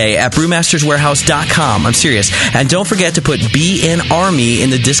out today at brewmasterswarehouse.com. I'm serious. And don't forget to put BNARMY in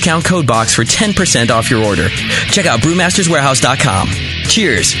the discount code box for 10% off your order. Check out brewmasterswarehouse.com.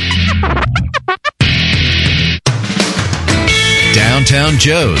 Cheers. Downtown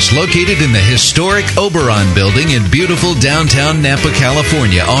Joe's, located in the historic Oberon building in beautiful downtown Napa,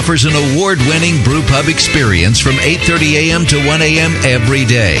 California, offers an award-winning brew pub experience from 8:30 a.m. to 1 a.m. every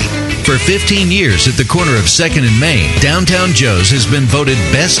day. For 15 years at the corner of 2nd and Main, Downtown Joe's has been voted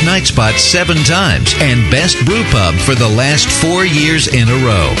Best Night Spot 7 times and Best Brew Pub for the last 4 years in a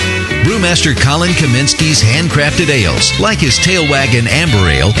row. Brewmaster Colin Kaminsky's handcrafted ales, like his Tailwagon Amber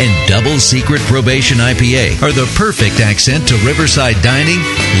Ale and Double Secret Probation IPA, are the perfect accent to riverside dining,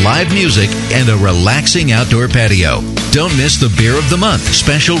 live music, and a relaxing outdoor patio. Don't miss the Beer of the Month,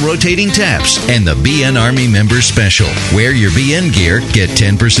 special rotating taps, and the BN Army Member Special. Wear your BN gear, get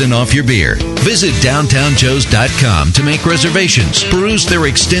 10% off your beer. Visit downtownjoes.com to make reservations, peruse their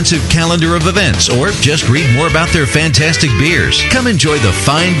extensive calendar of events, or just read more about their fantastic beers. Come enjoy the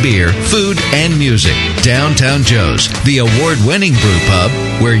fine beer, food, and music. Downtown Joe's, the award-winning brew pub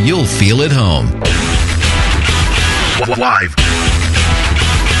where you'll feel at home. Live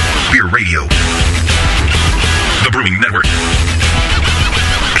Beer Radio. The Brewing Network.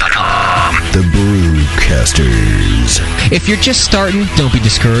 The Brewcasters. If you're just starting, don't be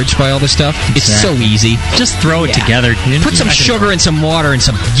discouraged by all this stuff. It's so easy. Just throw it together. Put some sugar and some water and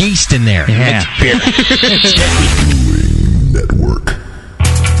some yeast in there. Yeah. Make beer. Brewing Network.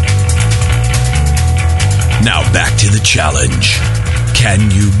 Now back to the challenge.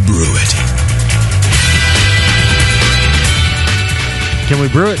 Can you brew it? Can we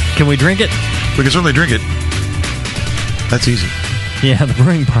brew it? Can we drink it? We can certainly drink it. That's easy. Yeah, the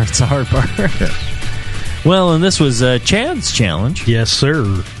brewing part's the hard part. Yes. Well, and this was Chad's challenge. Yes,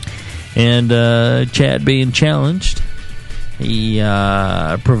 sir. And Chad being challenged, he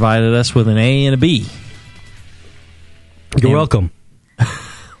provided us with an A and a B. You're welcome.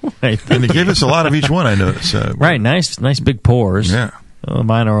 And they gave us a lot of each one, I noticed. Right, nice big pours. Yeah.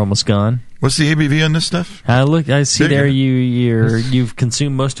 Mine are almost gone. What's the ABV on this stuff? I see Big, there you've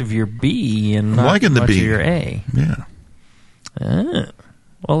consumed most of your B and not liking the much B. of your A. Yeah.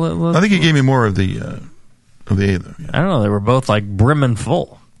 Well, I think he gave me more of the A, though. Yeah. I don't know. They were both like brimming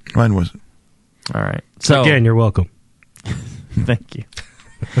full. Mine wasn't. All right. So again, you're welcome. Thank you.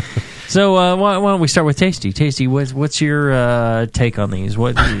 So why don't we start with Tasty? Tasty, what's your take on these?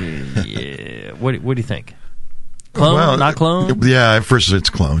 What do you think? Clone? Well, not clone? Yeah, at first it's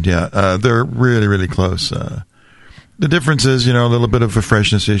cloned. Yeah, they're really, really close. The difference is, a little bit of a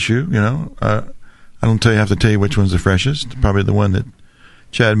freshness issue. I don't have to tell you which one's the freshest. Probably the one that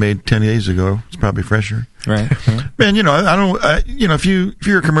Chad made 10 days ago. It's probably fresher. Right. Man, I don't. If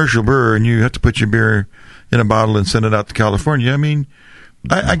you're a commercial brewer and you have to put your beer in a bottle and send it out to California, I mean,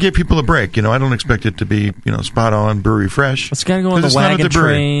 I give people a break. I don't expect it to be, spot on brewery fresh. It's got to go on the wagon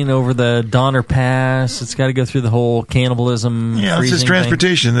train over the Donner Pass. It's got to go through the whole cannibalism. Yeah, it's just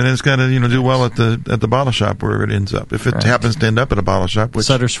transportation, and it's got to do well at the bottle shop wherever it ends up. If it happens to end up at a bottle shop, which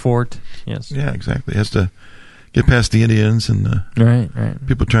Sutter's Fort, yes, yeah, exactly. It has to get past the Indians and right,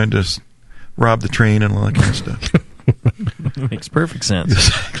 people trying to rob the train and all that kind of stuff. Makes perfect sense.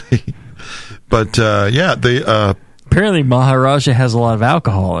 Exactly. But they. Apparently, Maharaja has a lot of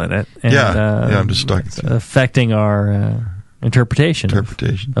alcohol in it. And, I'm just talking. Affecting our interpretation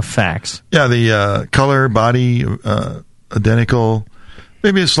of facts. Yeah, the color, body, identical.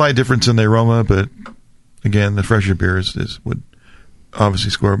 Maybe a slight difference in the aroma, but again, the fresher beers would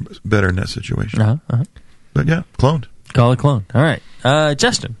obviously score better in that situation. But yeah, cloned. Call it cloned. All right,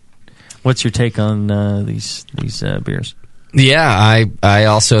 Justin, what's your take on these beers? Yeah, I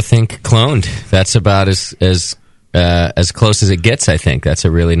also think cloned. That's about as close as it gets. I think that's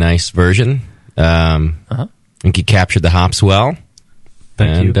a really nice version. I think you captured the hops well.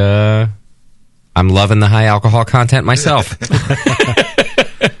 Thank you. I'm loving the high alcohol content myself.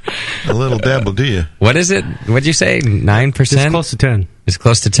 A little dabble, do you? What is it? What'd you say? 9%? It's close to 10. It's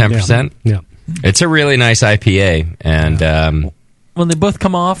close to 10%? Yeah. It's a really nice IPA, and when they both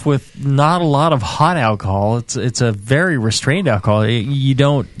come off with not a lot of hot alcohol, it's a very restrained alcohol. You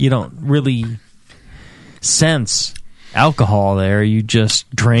don't really sense alcohol there. You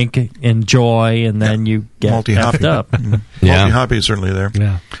just drink, enjoy, and then you get multi-hoppy up. Multi-hoppy is certainly there.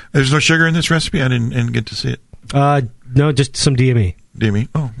 Yeah. There's no sugar in this recipe? I didn't get to see it. No, just some DME. DME?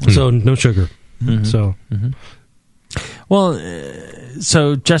 Oh. So no sugar. Mm-hmm. So. Mm-hmm. Well,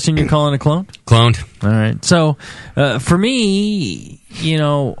 so Justin, you're calling it cloned? Cloned. All right. So for me,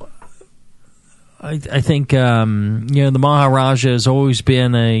 I think the Maharaja has always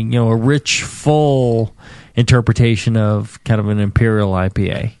been a rich, full interpretation of kind of an Imperial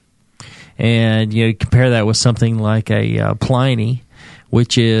IPA, and you compare that with something like a Pliny,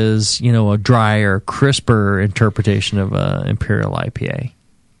 which is a drier, crisper interpretation of an Imperial IPA.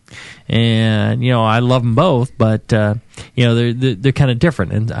 And I love them both, but they're kind of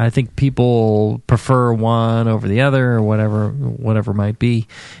different, and I think people prefer one over the other, or whatever it might be,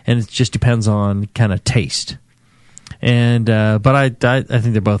 and it just depends on kind of taste. And but I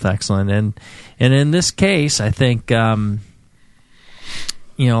think they're both excellent, and in this case, I think like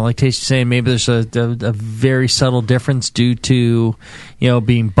Tasty saying, maybe there's a very subtle difference due to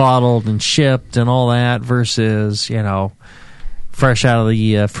being bottled and shipped and all that versus fresh out of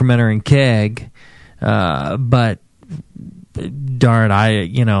the fermenter and keg, but darn,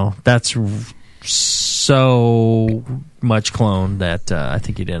 that's so much cloned that I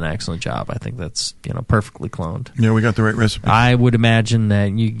think you did an excellent job. I think that's perfectly cloned. Yeah, we got the right recipe. I would imagine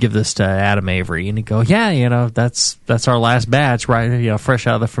that you give this to Adam Avery and he'd go, yeah, that's our last batch, right? Fresh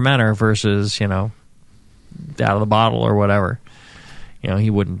out of the fermenter versus out of the bottle or whatever. He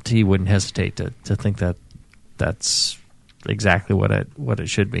wouldn't hesitate to think that that's exactly what it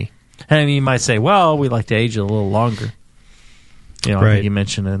should be. And you might say, well, we like to age it a little longer. I think you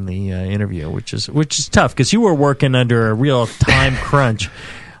mentioned in the interview, which is tough because you were working under a real time crunch.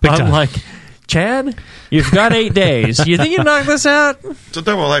 I'm like, Chad, you've got 8 days. You think you knock this out? It's a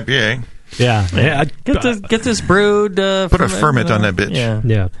double IPA. Yeah. Get this brewed. Put a ferment on that bitch. Yeah.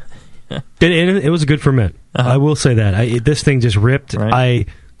 It was a good ferment. I will say that. This thing just ripped. Right. I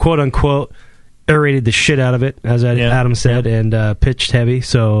quote unquote aerated the shit out of it, as Adam said, and pitched heavy.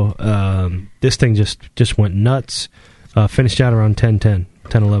 So this thing just went nuts. Finished out around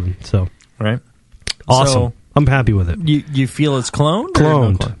 10-11. So right, awesome. So I'm happy with it. You feel it's cloned?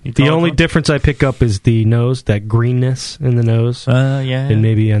 Cloned. The only difference I pick up is the nose, that greenness in the nose. And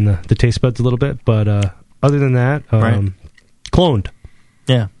maybe on the taste buds a little bit. But other than that, cloned.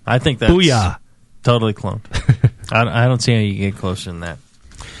 Yeah, I think that's booyah. Totally cloned. I don't see how you get closer than that.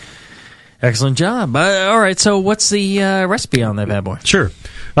 Excellent job. All right, so what's the recipe on that bad boy? Sure.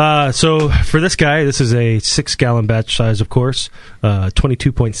 So for this guy, this is a 6-gallon batch size, of course,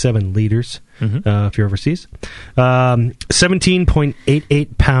 22.7 liters if you're overseas.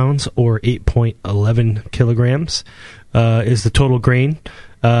 17.88 pounds or 8.11 kilograms is the total grain,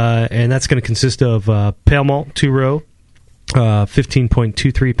 and that's going to consist of pale malt 2-row,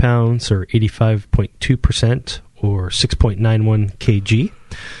 15.23 pounds or 85.2% or 6.91 kg.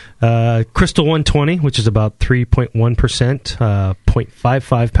 Crystal 120, which is about 3.1%,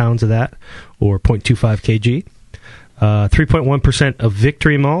 0.55 pounds of that, or 0.25 kg. 3.1% of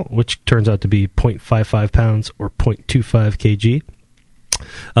Victory Malt, which turns out to be 0.55 pounds, or 0.25 kg.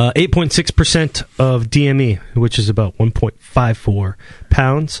 8.6% of DME, which is about 1.54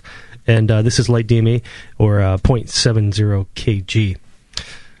 pounds, and this is light DME, or 0.70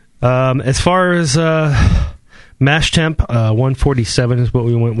 kg. As far as mash temp, 147 is what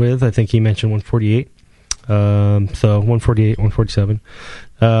we went with. I think he mentioned 148. So 148,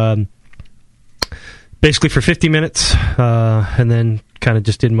 147. Basically for 50 minutes, and then kind of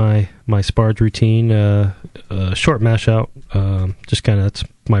just did my sparge routine, short mash out. Just kind of, that's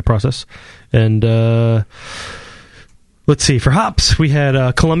my process. And let's see, for hops, we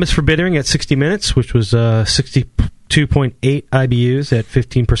had Columbus for bittering at 60 minutes, which was 62.8 IBUs at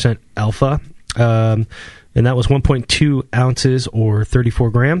 15% alpha. and that was 1.2 ounces or 34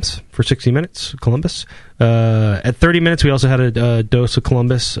 grams for 60 minutes, Columbus. At 30 minutes, we also had a dose of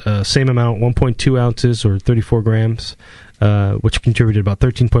Columbus, same amount, 1.2 ounces or 34 grams, which contributed about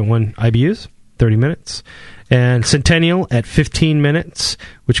 13.1 IBUs, 30 minutes. And Centennial at 15 minutes,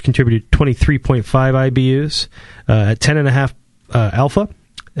 which contributed 23.5 IBUs. At 10.5 alpha,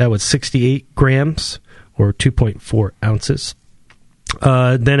 that was 68 grams or 2.4 ounces.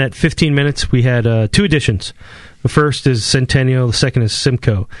 Then at 15 minutes, we had 2 additions. The first is Centennial, the second is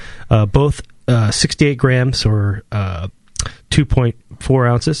Simcoe. Both 68 grams or 2.4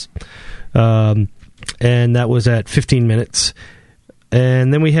 ounces. And that was at 15 minutes.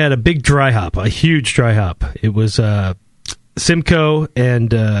 And then we had a big dry hop, a huge dry hop. It was Simcoe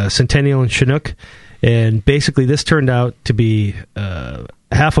and Centennial and Chinook. And basically this turned out to be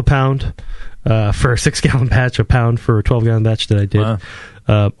half a pound for a 6-gallon batch, a pound for a 12-gallon batch that I did.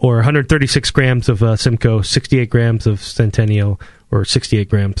 Wow. Or 136 grams of Simcoe, 68 grams of Centennial, or 68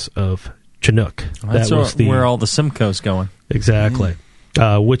 grams of Chinook. Well, that's that was where all the Simcoe's going. Exactly.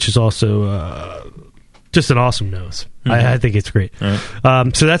 Which is also just an awesome nose. Mm-hmm. I think it's great.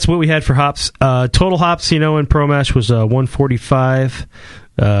 Right. So that's what we had for hops. Total hops, in Pro Mash was 145.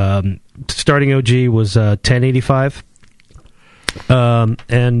 Starting OG was 1085.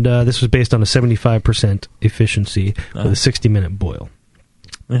 And this was based on a 75% efficiency with a 60-minute boil.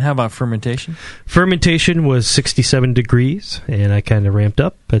 And how about fermentation? Fermentation was 67 degrees, and I kind of ramped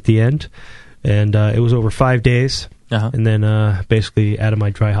up at the end. And it was over 5 days. Uh-huh. And then basically added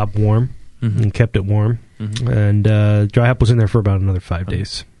my dry hop warm and kept it warm. Mm-hmm. And dry hop was in there for about another 5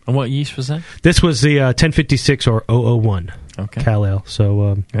 days. And what yeast was that? This was the 1056 or 001 Cal Ale.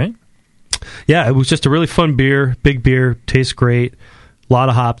 So, right. Yeah, it was just a really fun beer, big beer, tastes great, a lot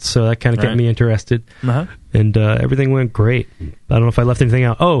of hops, so that kind of kept me interested. Uh-huh. And everything went great. I don't know if I left anything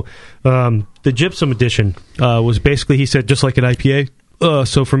out. The Gypsum edition was basically, he said, just like an IPA.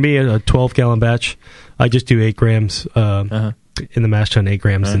 So for me, a 12-gallon batch, I just do 8 grams in the mash tun, 8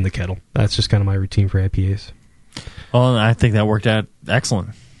 grams in the kettle. That's just kind of my routine for IPAs. Well, I think that worked out excellent.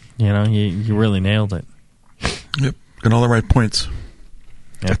 You really nailed it. Yep, got all the right points.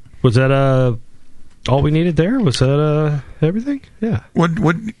 Yep. Was that all we needed there? Was that everything? Yeah. What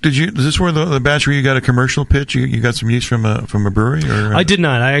did you? Is this where the batch where you got a commercial pitch? You got some yeast from a brewery? Or I did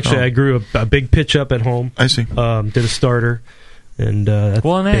not. I grew a big pitch up at home. I see. Did a starter, and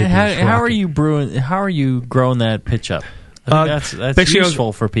how are you brewing? How are you growing that pitch up? That's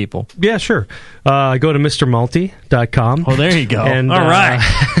useful for people. Yeah, sure. Go to MrMalty.com. Oh, there you go. And, all right.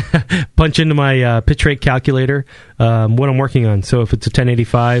 Punch into my pitch rate calculator what I'm working on. So if it's a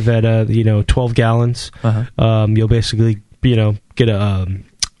 1085 at 12 gallons, you'll basically get a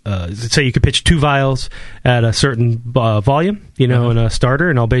say you could pitch 2 vials at a certain volume, in a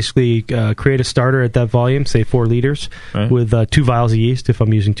starter, and I'll basically create a starter at that volume, say 4 liters, with 2 vials of yeast if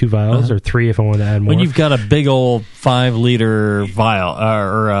I'm using 2 vials, or 3 if I want to add more. When you've got a big old 5-liter vial,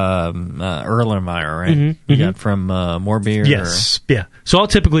 or Erlenmeyer, right? Mm-hmm, you got from More Beer? Yes, yeah. So I'll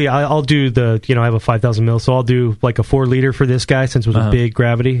typically, I'll do the, I have a 5,000 mil, so I'll do like a 4 liter for this guy, since it was a big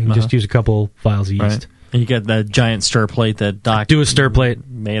gravity, and just use a couple vials of yeast. Right. And you got that giant stir plate that Doc do a stir plate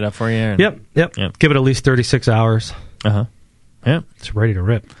made up for you. Yep. Give it at least 36 hours. Yeah, it's ready to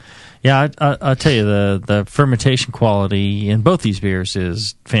rip. Yeah, I'll tell you the fermentation quality in both these beers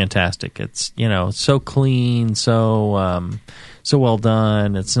is fantastic. It's so clean, so well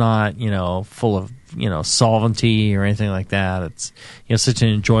done. It's not full of solventy or anything like that. It's such an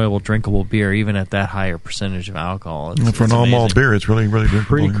enjoyable, drinkable beer, even at that higher percentage of alcohol. For an all malt beer, it's really drinkable.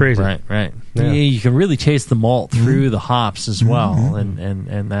 Pretty crazy, right? Yeah. You can really taste the malt through the hops as well,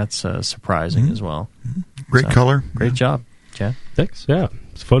 and that's surprising as well. Great color, great job, Chad. Thanks. Yeah,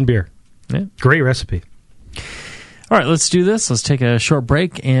 it's a fun beer. Yeah, great recipe. All right, let's do this. Let's take a short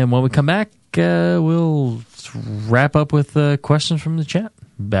break, and when we come back, we'll wrap up with questions from the chat.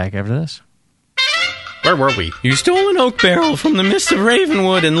 Back after this. Where were we? You stole an oak barrel from the Mist of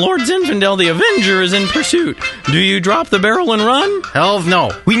Ravenwood, and Lord Zinfandel the Avenger is in pursuit. Do you drop the barrel and run? Hell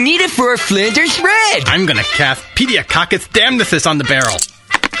no. We need it for a Flanders red. I'm gonna cast Pediococcus damnithus on the barrel.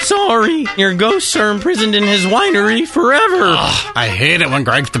 Sorry, your ghosts are imprisoned in his winery forever. Ugh, I hate it when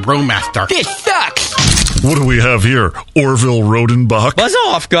Greg's the brewmaster. This sucks. What do we have here? Orville Rodenbach? Buzz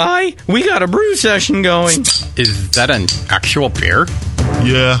off, guy. We got a brew session going. Is that an actual beer?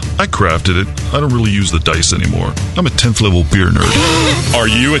 Yeah, I crafted it. I don't really use the dice anymore. I'm a 10th level beer nerd. Are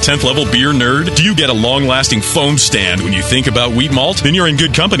you a 10th level beer nerd? Do you get a long-lasting foam stand when you think about wheat malt? Then you're in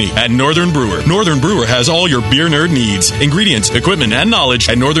good company at Northern Brewer. Northern Brewer has all your beer nerd needs, ingredients, equipment, and knowledge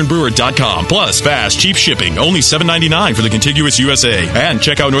at northernbrewer.com. Plus, fast, cheap shipping, only $7.99 for the contiguous USA. And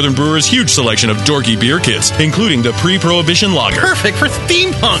check out Northern Brewer's huge selection of dorky beer kits, including the pre-prohibition lager. Perfect for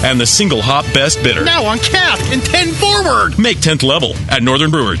steampunk. And the single hop best bitter. Now on cask and 10 forward. Make 10th level at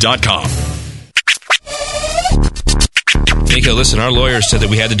northernbrewer.com. Nico, listen, our lawyers said that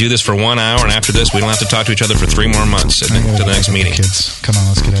we had to do this for 1 hour, and after this, we don't have to talk to each other for 3 more months to the next meeting. Kids, come on,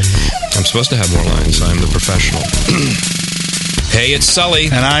 let's get out of here. I'm supposed to have more lines. I'm the professional. Hey, it's Sully.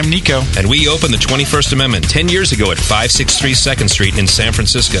 And I'm Nico. And we opened the 21st Amendment 10 years ago at 563 2nd Street in San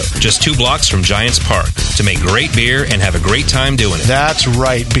Francisco, just 2 blocks from Giants Park, to make great beer and have a great time doing it. That's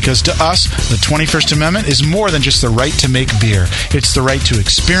right, because to us, the 21st Amendment is more than just the right to make beer. It's the right to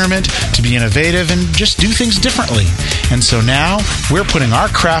experiment, to be innovative, and just do things differently. And so now, we're putting our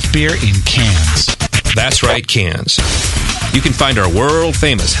craft beer in cans. That's right, cans. You can find our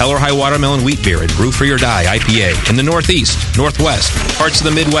world-famous Hell or High Watermelon Wheat Beer at Brew For Your Die IPA in the Northeast, Northwest, parts of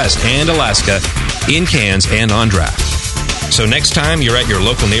the Midwest, and Alaska in cans and on draft. So next time you're at your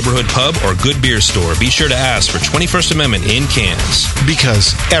local neighborhood pub or good beer store, be sure to ask for 21st Amendment in cans.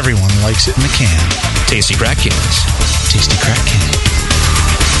 Because everyone likes it in the can. Tasty crack cans. Tasty crack can.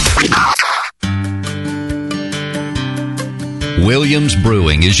 Williams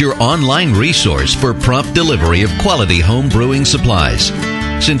Brewing is your online resource for prompt delivery of quality home brewing supplies.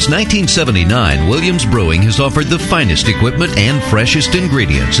 Since 1979, Williams Brewing has offered the finest equipment and freshest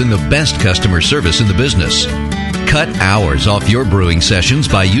ingredients and the best customer service in the business. Cut hours off your brewing sessions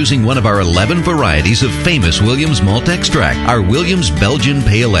by using one of our 11 varieties of famous Williams malt extract. Our Williams Belgian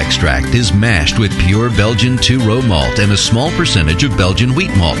Pale Extract is mashed with pure Belgian 2-row malt and a small percentage of Belgian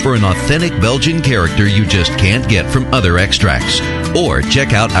wheat malt for an authentic Belgian character you just can't get from other extracts. Or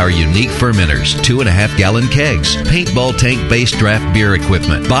check out our unique fermenters, 2.5-gallon kegs, paintball tank-based draft beer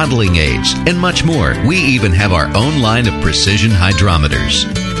equipment, bottling aids, and much more. We even have our own line of precision hydrometers.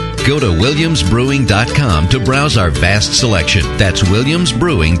 Go to williamsbrewing.com to browse our vast selection. That's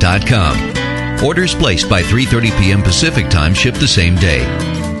williamsbrewing.com. Orders placed by 3:30 p.m. Pacific Time ship the same day.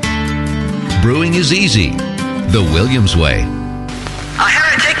 Brewing is easy. The Williams way. A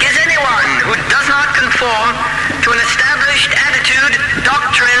heretic is anyone who does not conform to an established attitude,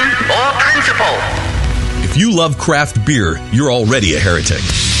 doctrine, or principle. If you love craft beer, you're already a heretic.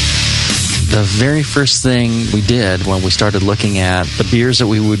 The very first thing we did when we started looking at the beers that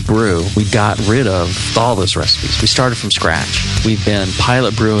we would brew, we got rid of all those recipes. We started from scratch. We've been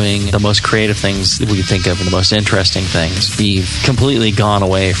pilot brewing the most creative things that we could think of and the most interesting things. We've completely gone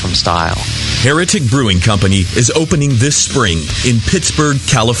away from style. Heretic Brewing Company is opening this spring in Pittsburgh,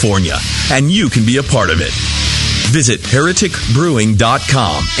 California, and you can be a part of it. Visit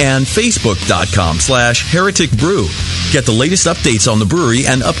hereticbrewing.com and facebook.com/hereticbrew. Get the latest updates on the brewery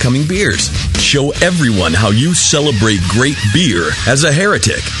and upcoming beers. Show everyone how you celebrate great beer as a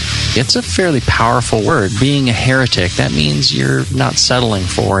heretic. It's a fairly powerful word. Being a heretic, that means you're not settling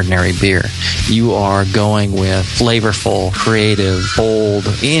for ordinary beer. You are going with flavorful, creative, bold,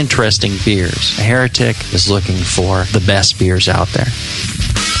 interesting beers. A heretic is looking for the best beers out there.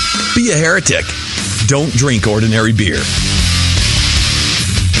 Be a heretic. Don't drink ordinary beer.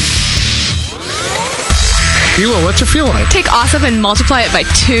 Hilo, what's it feel like? Take awesome and multiply it by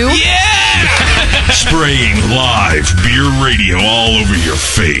 2. Yeah! Spraying live beer radio all over your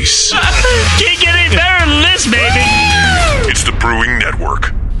face. Can't get any better than this, baby. It's the Brewing Network.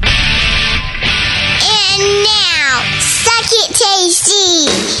 And now, Suck It Tasty.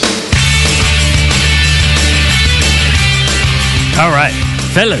 All right,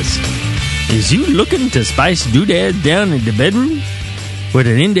 fellas. Is you looking to spice doodads down in the bedroom with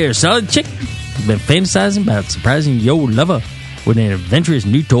an in-there solid chick? Been fantasizing about surprising your lover with an adventurous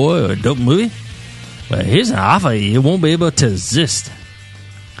new toy or adult movie? Well, here's an offer you won't be able to resist.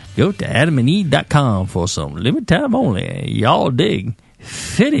 Go to adamandeve.com for some limited time only. Y'all dig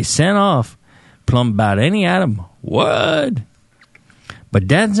 50% off plumb about any item. What? But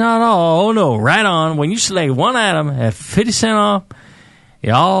that's not all. Oh no, right on. When you select one item at 50% off,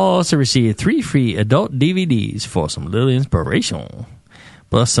 you also receive 3 free adult DVDs for some little inspiration.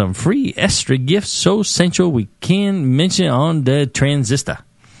 Plus some free extra gifts so essential we can't mention on the transistor.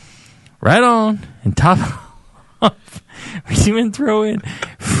 Right on. And top off, we even throw in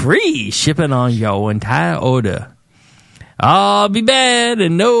free shipping on your entire order. I'll be bad,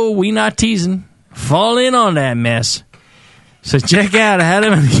 and no, we not teasing. Fall in on that mess. So check out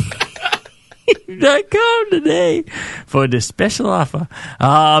AveryBrewingCompany.com today for this special offer.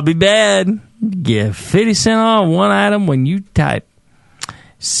 I'll be bad. Get 50 cents on one item when you type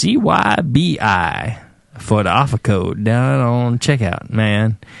CYBI for the offer code down on checkout,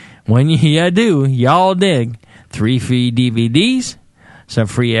 man. When you do, y'all dig 3 free DVDs, some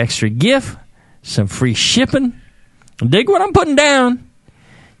free extra gift, some free shipping. Dig what I'm putting down.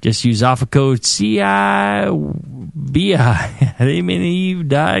 Just use offer code CIBI at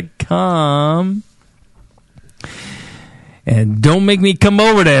AveryBrewing.com. And don't make me come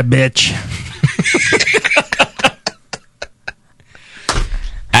over there, bitch.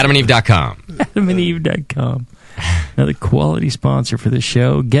 AdamandEve.com. AdamandEve.com. Another quality sponsor for the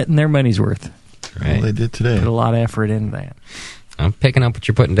show, getting their money's worth. Right. Well, they did today. Put a lot of effort into that. I'm picking up what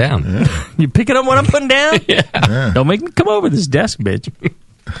you're putting down. Yeah. You picking up what I'm putting down? Yeah. Don't make me come over this desk, bitch.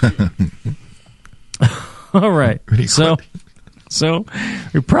 All right. So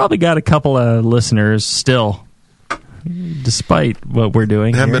we probably got a couple of listeners still, despite what we're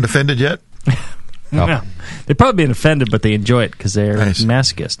doing. They haven't here. been offended yet? No. They've probably been offended, but they enjoy it because they're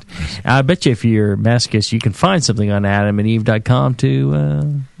masochist. I bet you if you're a masochist, you can find something on AdamandEve.com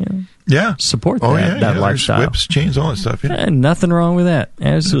to support that There's lifestyle. whips, chains, all that stuff. Yeah. And nothing wrong with that.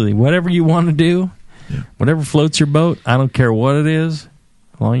 Absolutely. Whatever you want to do, whatever floats your boat, I don't care what it is.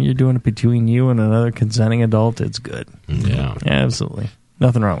 As long as you're doing it between you and another consenting adult, it's good. Yeah. Absolutely.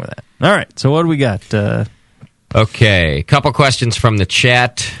 Nothing wrong with that. All right. So what do we got? Okay, a couple questions from the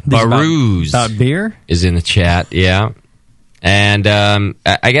chat. Baruz about beer is in the chat, yeah. And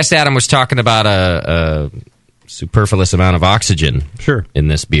I guess Adam was talking about a superfluous amount of oxygen in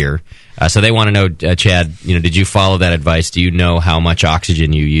this beer. So they want to know, Chad, did you follow that advice? Do you know how much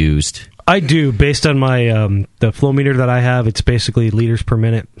oxygen you used? I do. Based on my the flow meter that I have, it's basically liters per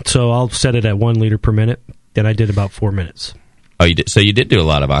minute. So I'll set it at 1 liter per minute. Then I did about 4 minutes. Oh, you did. So you did do a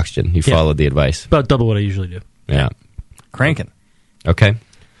lot of oxygen. You followed the advice. About double what I usually do. Yeah. Cranking. Okay.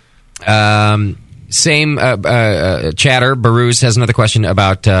 Same chatter. Baruz has another question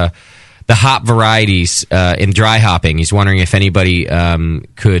about the hop varieties in dry hopping. He's wondering if anybody if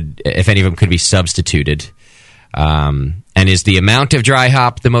any of them could be substituted. And is the amount of dry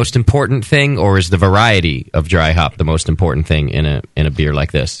hop the most important thing, or is the variety of dry hop the most important thing in a beer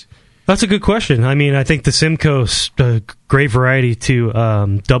like this? That's a good question. I mean, I think the Simcoe's a great variety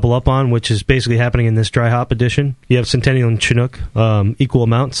to double up on, which is basically happening in this dry hop edition. You have Centennial and Chinook, equal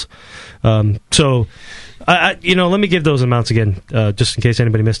amounts. So, let me give those amounts again, just in case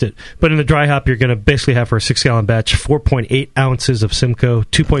anybody missed it. But in the dry hop, you're going to basically have for a 6-gallon batch 4.8 ounces of Simcoe,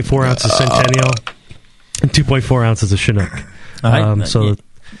 2.4 ounces Centennial, and 2.4 ounces of Chinook.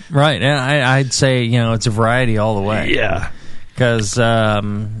 Right. And I'd say, it's a variety all the way. Yeah. Because,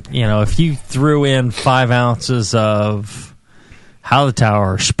 if you threw in 5 ounces of Hallertau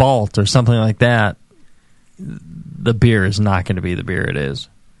or Spalt or something like that, the beer is not going to be the beer it is.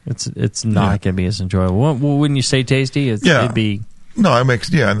 It's not going to be as enjoyable. Wouldn't you say tasty? It'd be... No, it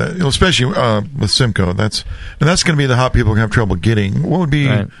makes especially with Simcoe. That's going to be the hop people have trouble getting. What would be?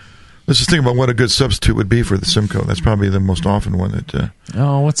 Right. Let's just think about what a good substitute would be for the Simcoe. That's probably the most often one that.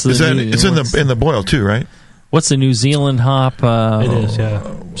 What's the? It's in the boil too, right? What's the New Zealand hop? It is, yeah.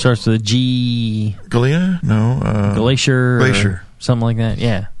 Starts with a G. Galea? No. Glacier. Something like that.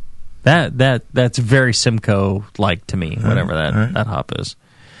 Yeah. That's very Simcoe-like to me. Whatever that hop is.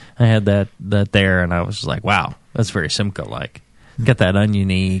 I had that there, and I was just like, wow, that's very Simcoe-like. Got that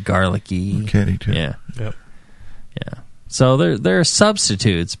oniony, garlicky. Candy too. Yeah. Yep. Yeah. So there are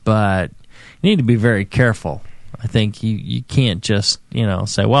substitutes, but you need to be very careful. I think you can't just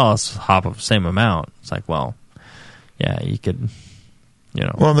say, well, it's hop of the same amount. It's like, well, yeah, you could,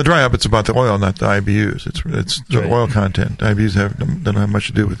 Well, in the dry hop, it's about the oil, not the IBUs. It's the oil content. IBUs don't have much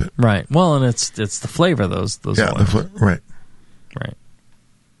to do with it. Right. Well, and it's the flavor of those oils. Right. Right.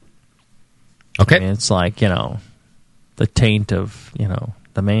 Okay. I mean, it's like the taint of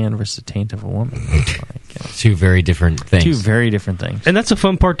the man versus the taint of a woman. Two very different things. Two very different things. And that's a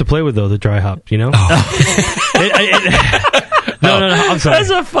fun part to play with, though, the dry hop, No, I'm sorry.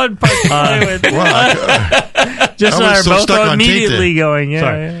 That's a fun part to play with. Just so I'm both immediately going,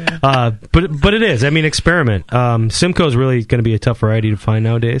 Sorry. But it is. I mean, experiment. Simcoe is really going to be a tough variety to find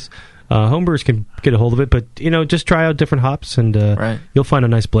nowadays. Homebrewers can get a hold of it, but, just try out different hops, and you'll find a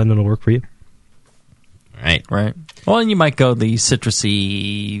nice blend that'll work for you. Right. Well, and you might go the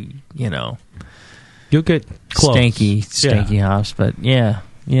citrusy, You'll get close. Stanky hops, but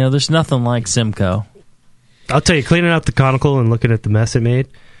there's nothing like Simcoe. I'll tell you, cleaning out the conical and looking at the mess it made,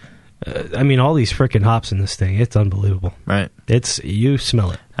 all these freaking hops in this thing, it's unbelievable. Right. You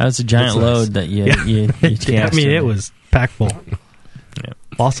smell it. That's a giant load that you cast. it was packed full.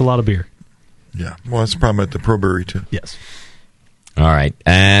 Lost a lot of beer. Yeah. Well, that's the problem at the Pro Brewery, too. Yes. All right.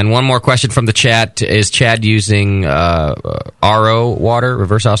 And one more question from the chat. Is Chad using RO water,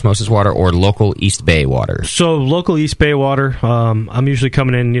 reverse osmosis water, or local East Bay water? So local East Bay water, I'm usually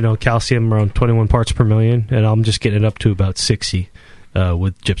coming in, calcium around 21 parts per million, and I'm just getting it up to about 60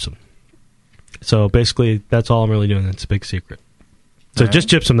 with gypsum. So basically, that's all I'm really doing. That's a big secret. So just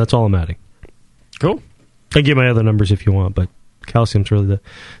gypsum, that's all I'm adding. Cool. I can give my other numbers if you want, but calcium's really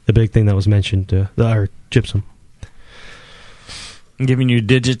the big thing that was mentioned, or gypsum. Giving you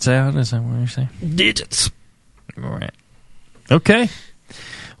digits out, is that what you're saying? Digits. All right. Okay.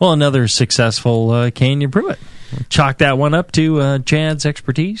 Well, another successful Can You Brew It? Chalk that one up to Chad's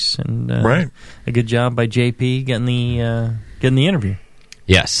expertise, and right. A good job by JP getting the interview.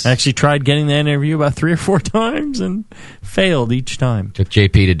 Yes. I actually tried getting that interview about 3 or 4 times and failed each time. Took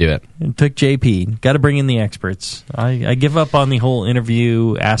JP to do it. It took JP. Got to bring in the experts. I give up on the whole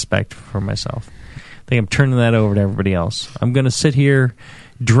interview aspect for myself. I think I'm turning that over to everybody else. I'm going to sit here,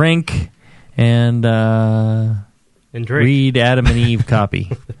 drink, and read Adam and Eve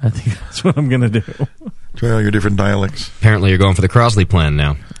copy. I think that's what I'm going to do. Try all your different dialects. Apparently you're going for the Crosley plan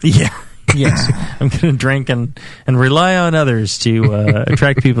now. Yeah. Yes. I'm going to drink and rely on others to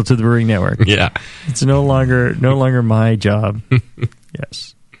attract people to the Brewing Network. Yeah. It's no longer my job.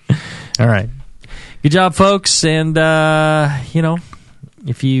 Yes. All right. Good job, folks. And,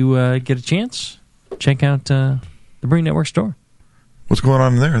 if you get a chance, check out the Brewing Network store. What's going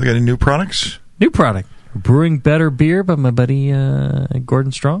on there? They got any new products? New product. Brewing Better Beer by my buddy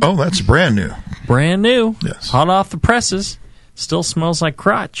Gordon Strong. Oh, that's brand new. Brand new. Yes. Hot off the presses. Still smells like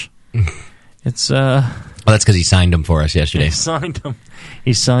crotch. It's well, that's because he signed them for us yesterday.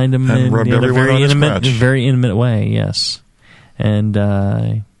 He signed them And rubbed in a everywhere on his crotch. very intimate way. Yes, and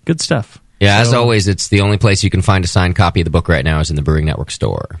good stuff. Yeah, as always, it's the only place you can find a signed copy of the book right now is in the Brewing Network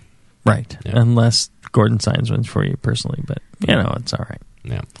store. Right, unless Gordon signs ones for you personally, but it's all right.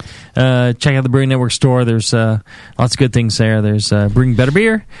 Yeah. Check out the Brewing Network store. There's lots of good things there. There's Brewing Better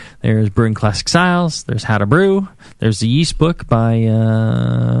Beer. There's Brewing Classic Styles. There's How to Brew. There's the Yeast Book by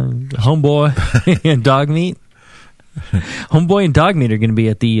Homeboy and Dog Meat. Homeboy and Dog Meat are going to be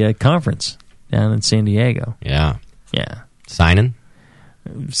at the conference down in San Diego. Yeah. Yeah. Signing,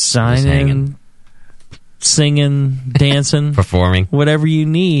 singing, dancing, performing, whatever you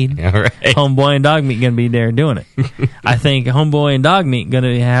need. All right. Homeboy and Dog Meat going to be there doing it. I think Homeboy and Dog Meat going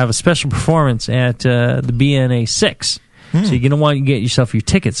to have a special performance at the BNA 6. So you're going to want to get yourself your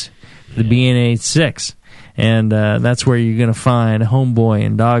tickets to the BNA 6. And that's where you're going to find Homeboy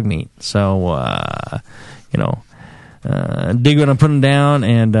and Dog Meat. So, dig what I'm putting down,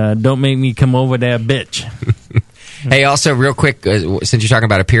 and don't make me come over that bitch. Hey, also, real quick, since you're talking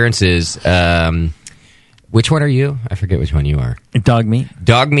about appearances, which one are you? I forget which one you are. Dog Meat.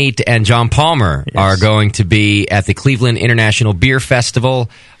 Dog Meat and John Palmer are going to be at the Cleveland International Beer Festival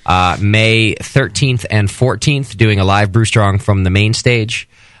May 13th and 14th, doing a live Brew Strong from the main stage,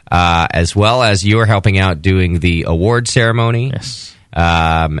 as well as you're helping out doing the award ceremony. Yes.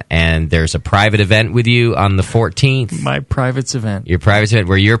 And there's a private event with you on the 14th. My private's event. Your private event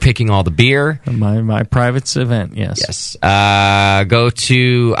where you're picking all the beer. My private's event, yes. Yes. Go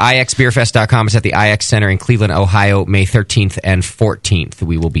to ixbeerfest.com. It's at the IX Center in Cleveland, Ohio, May 13th and 14th.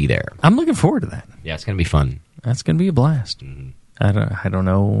 We will be there. I'm looking forward to that. Yeah, it's going to be fun. That's going to be a blast. Mm-hmm. I don't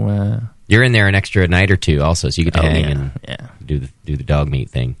know. You're in there an extra night or two also, so you get to hang and do the dog meat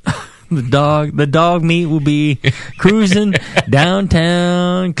thing. The dog meat will be cruising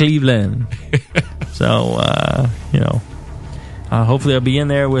downtown Cleveland. So, hopefully I'll be in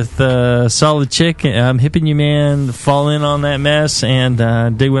there with Solid Chick. I'm hipping you, man. Fall in on that mess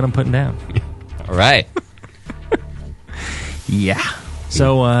and dig what I'm putting down. All right. Yeah.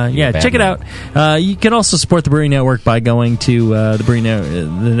 So, check it out. You can also support the Brewing Network by going to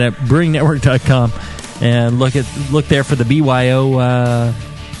brewingnetwork.com and look there for the BYO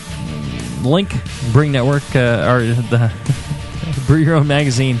link, Brewing Network, or the Brew Your Own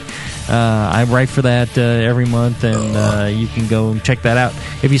magazine. I write for that every month, and you can go and check that out.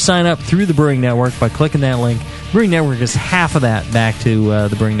 If you sign up through the Brewing Network by clicking that link, Brewing Network is half of that back to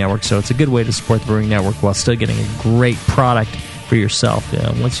the Brewing Network, so it's a good way to support the Brewing Network while still getting a great product for yourself.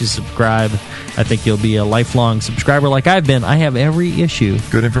 Once you subscribe, I think you'll be a lifelong subscriber like I've been. I have every issue.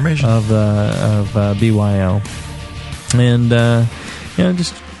 Good information of BYO, and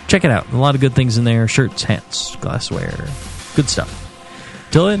just check it out. A lot of good things in there: shirts, hats, glassware, good stuff.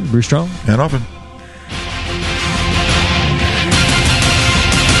 Till then, brew strong and often.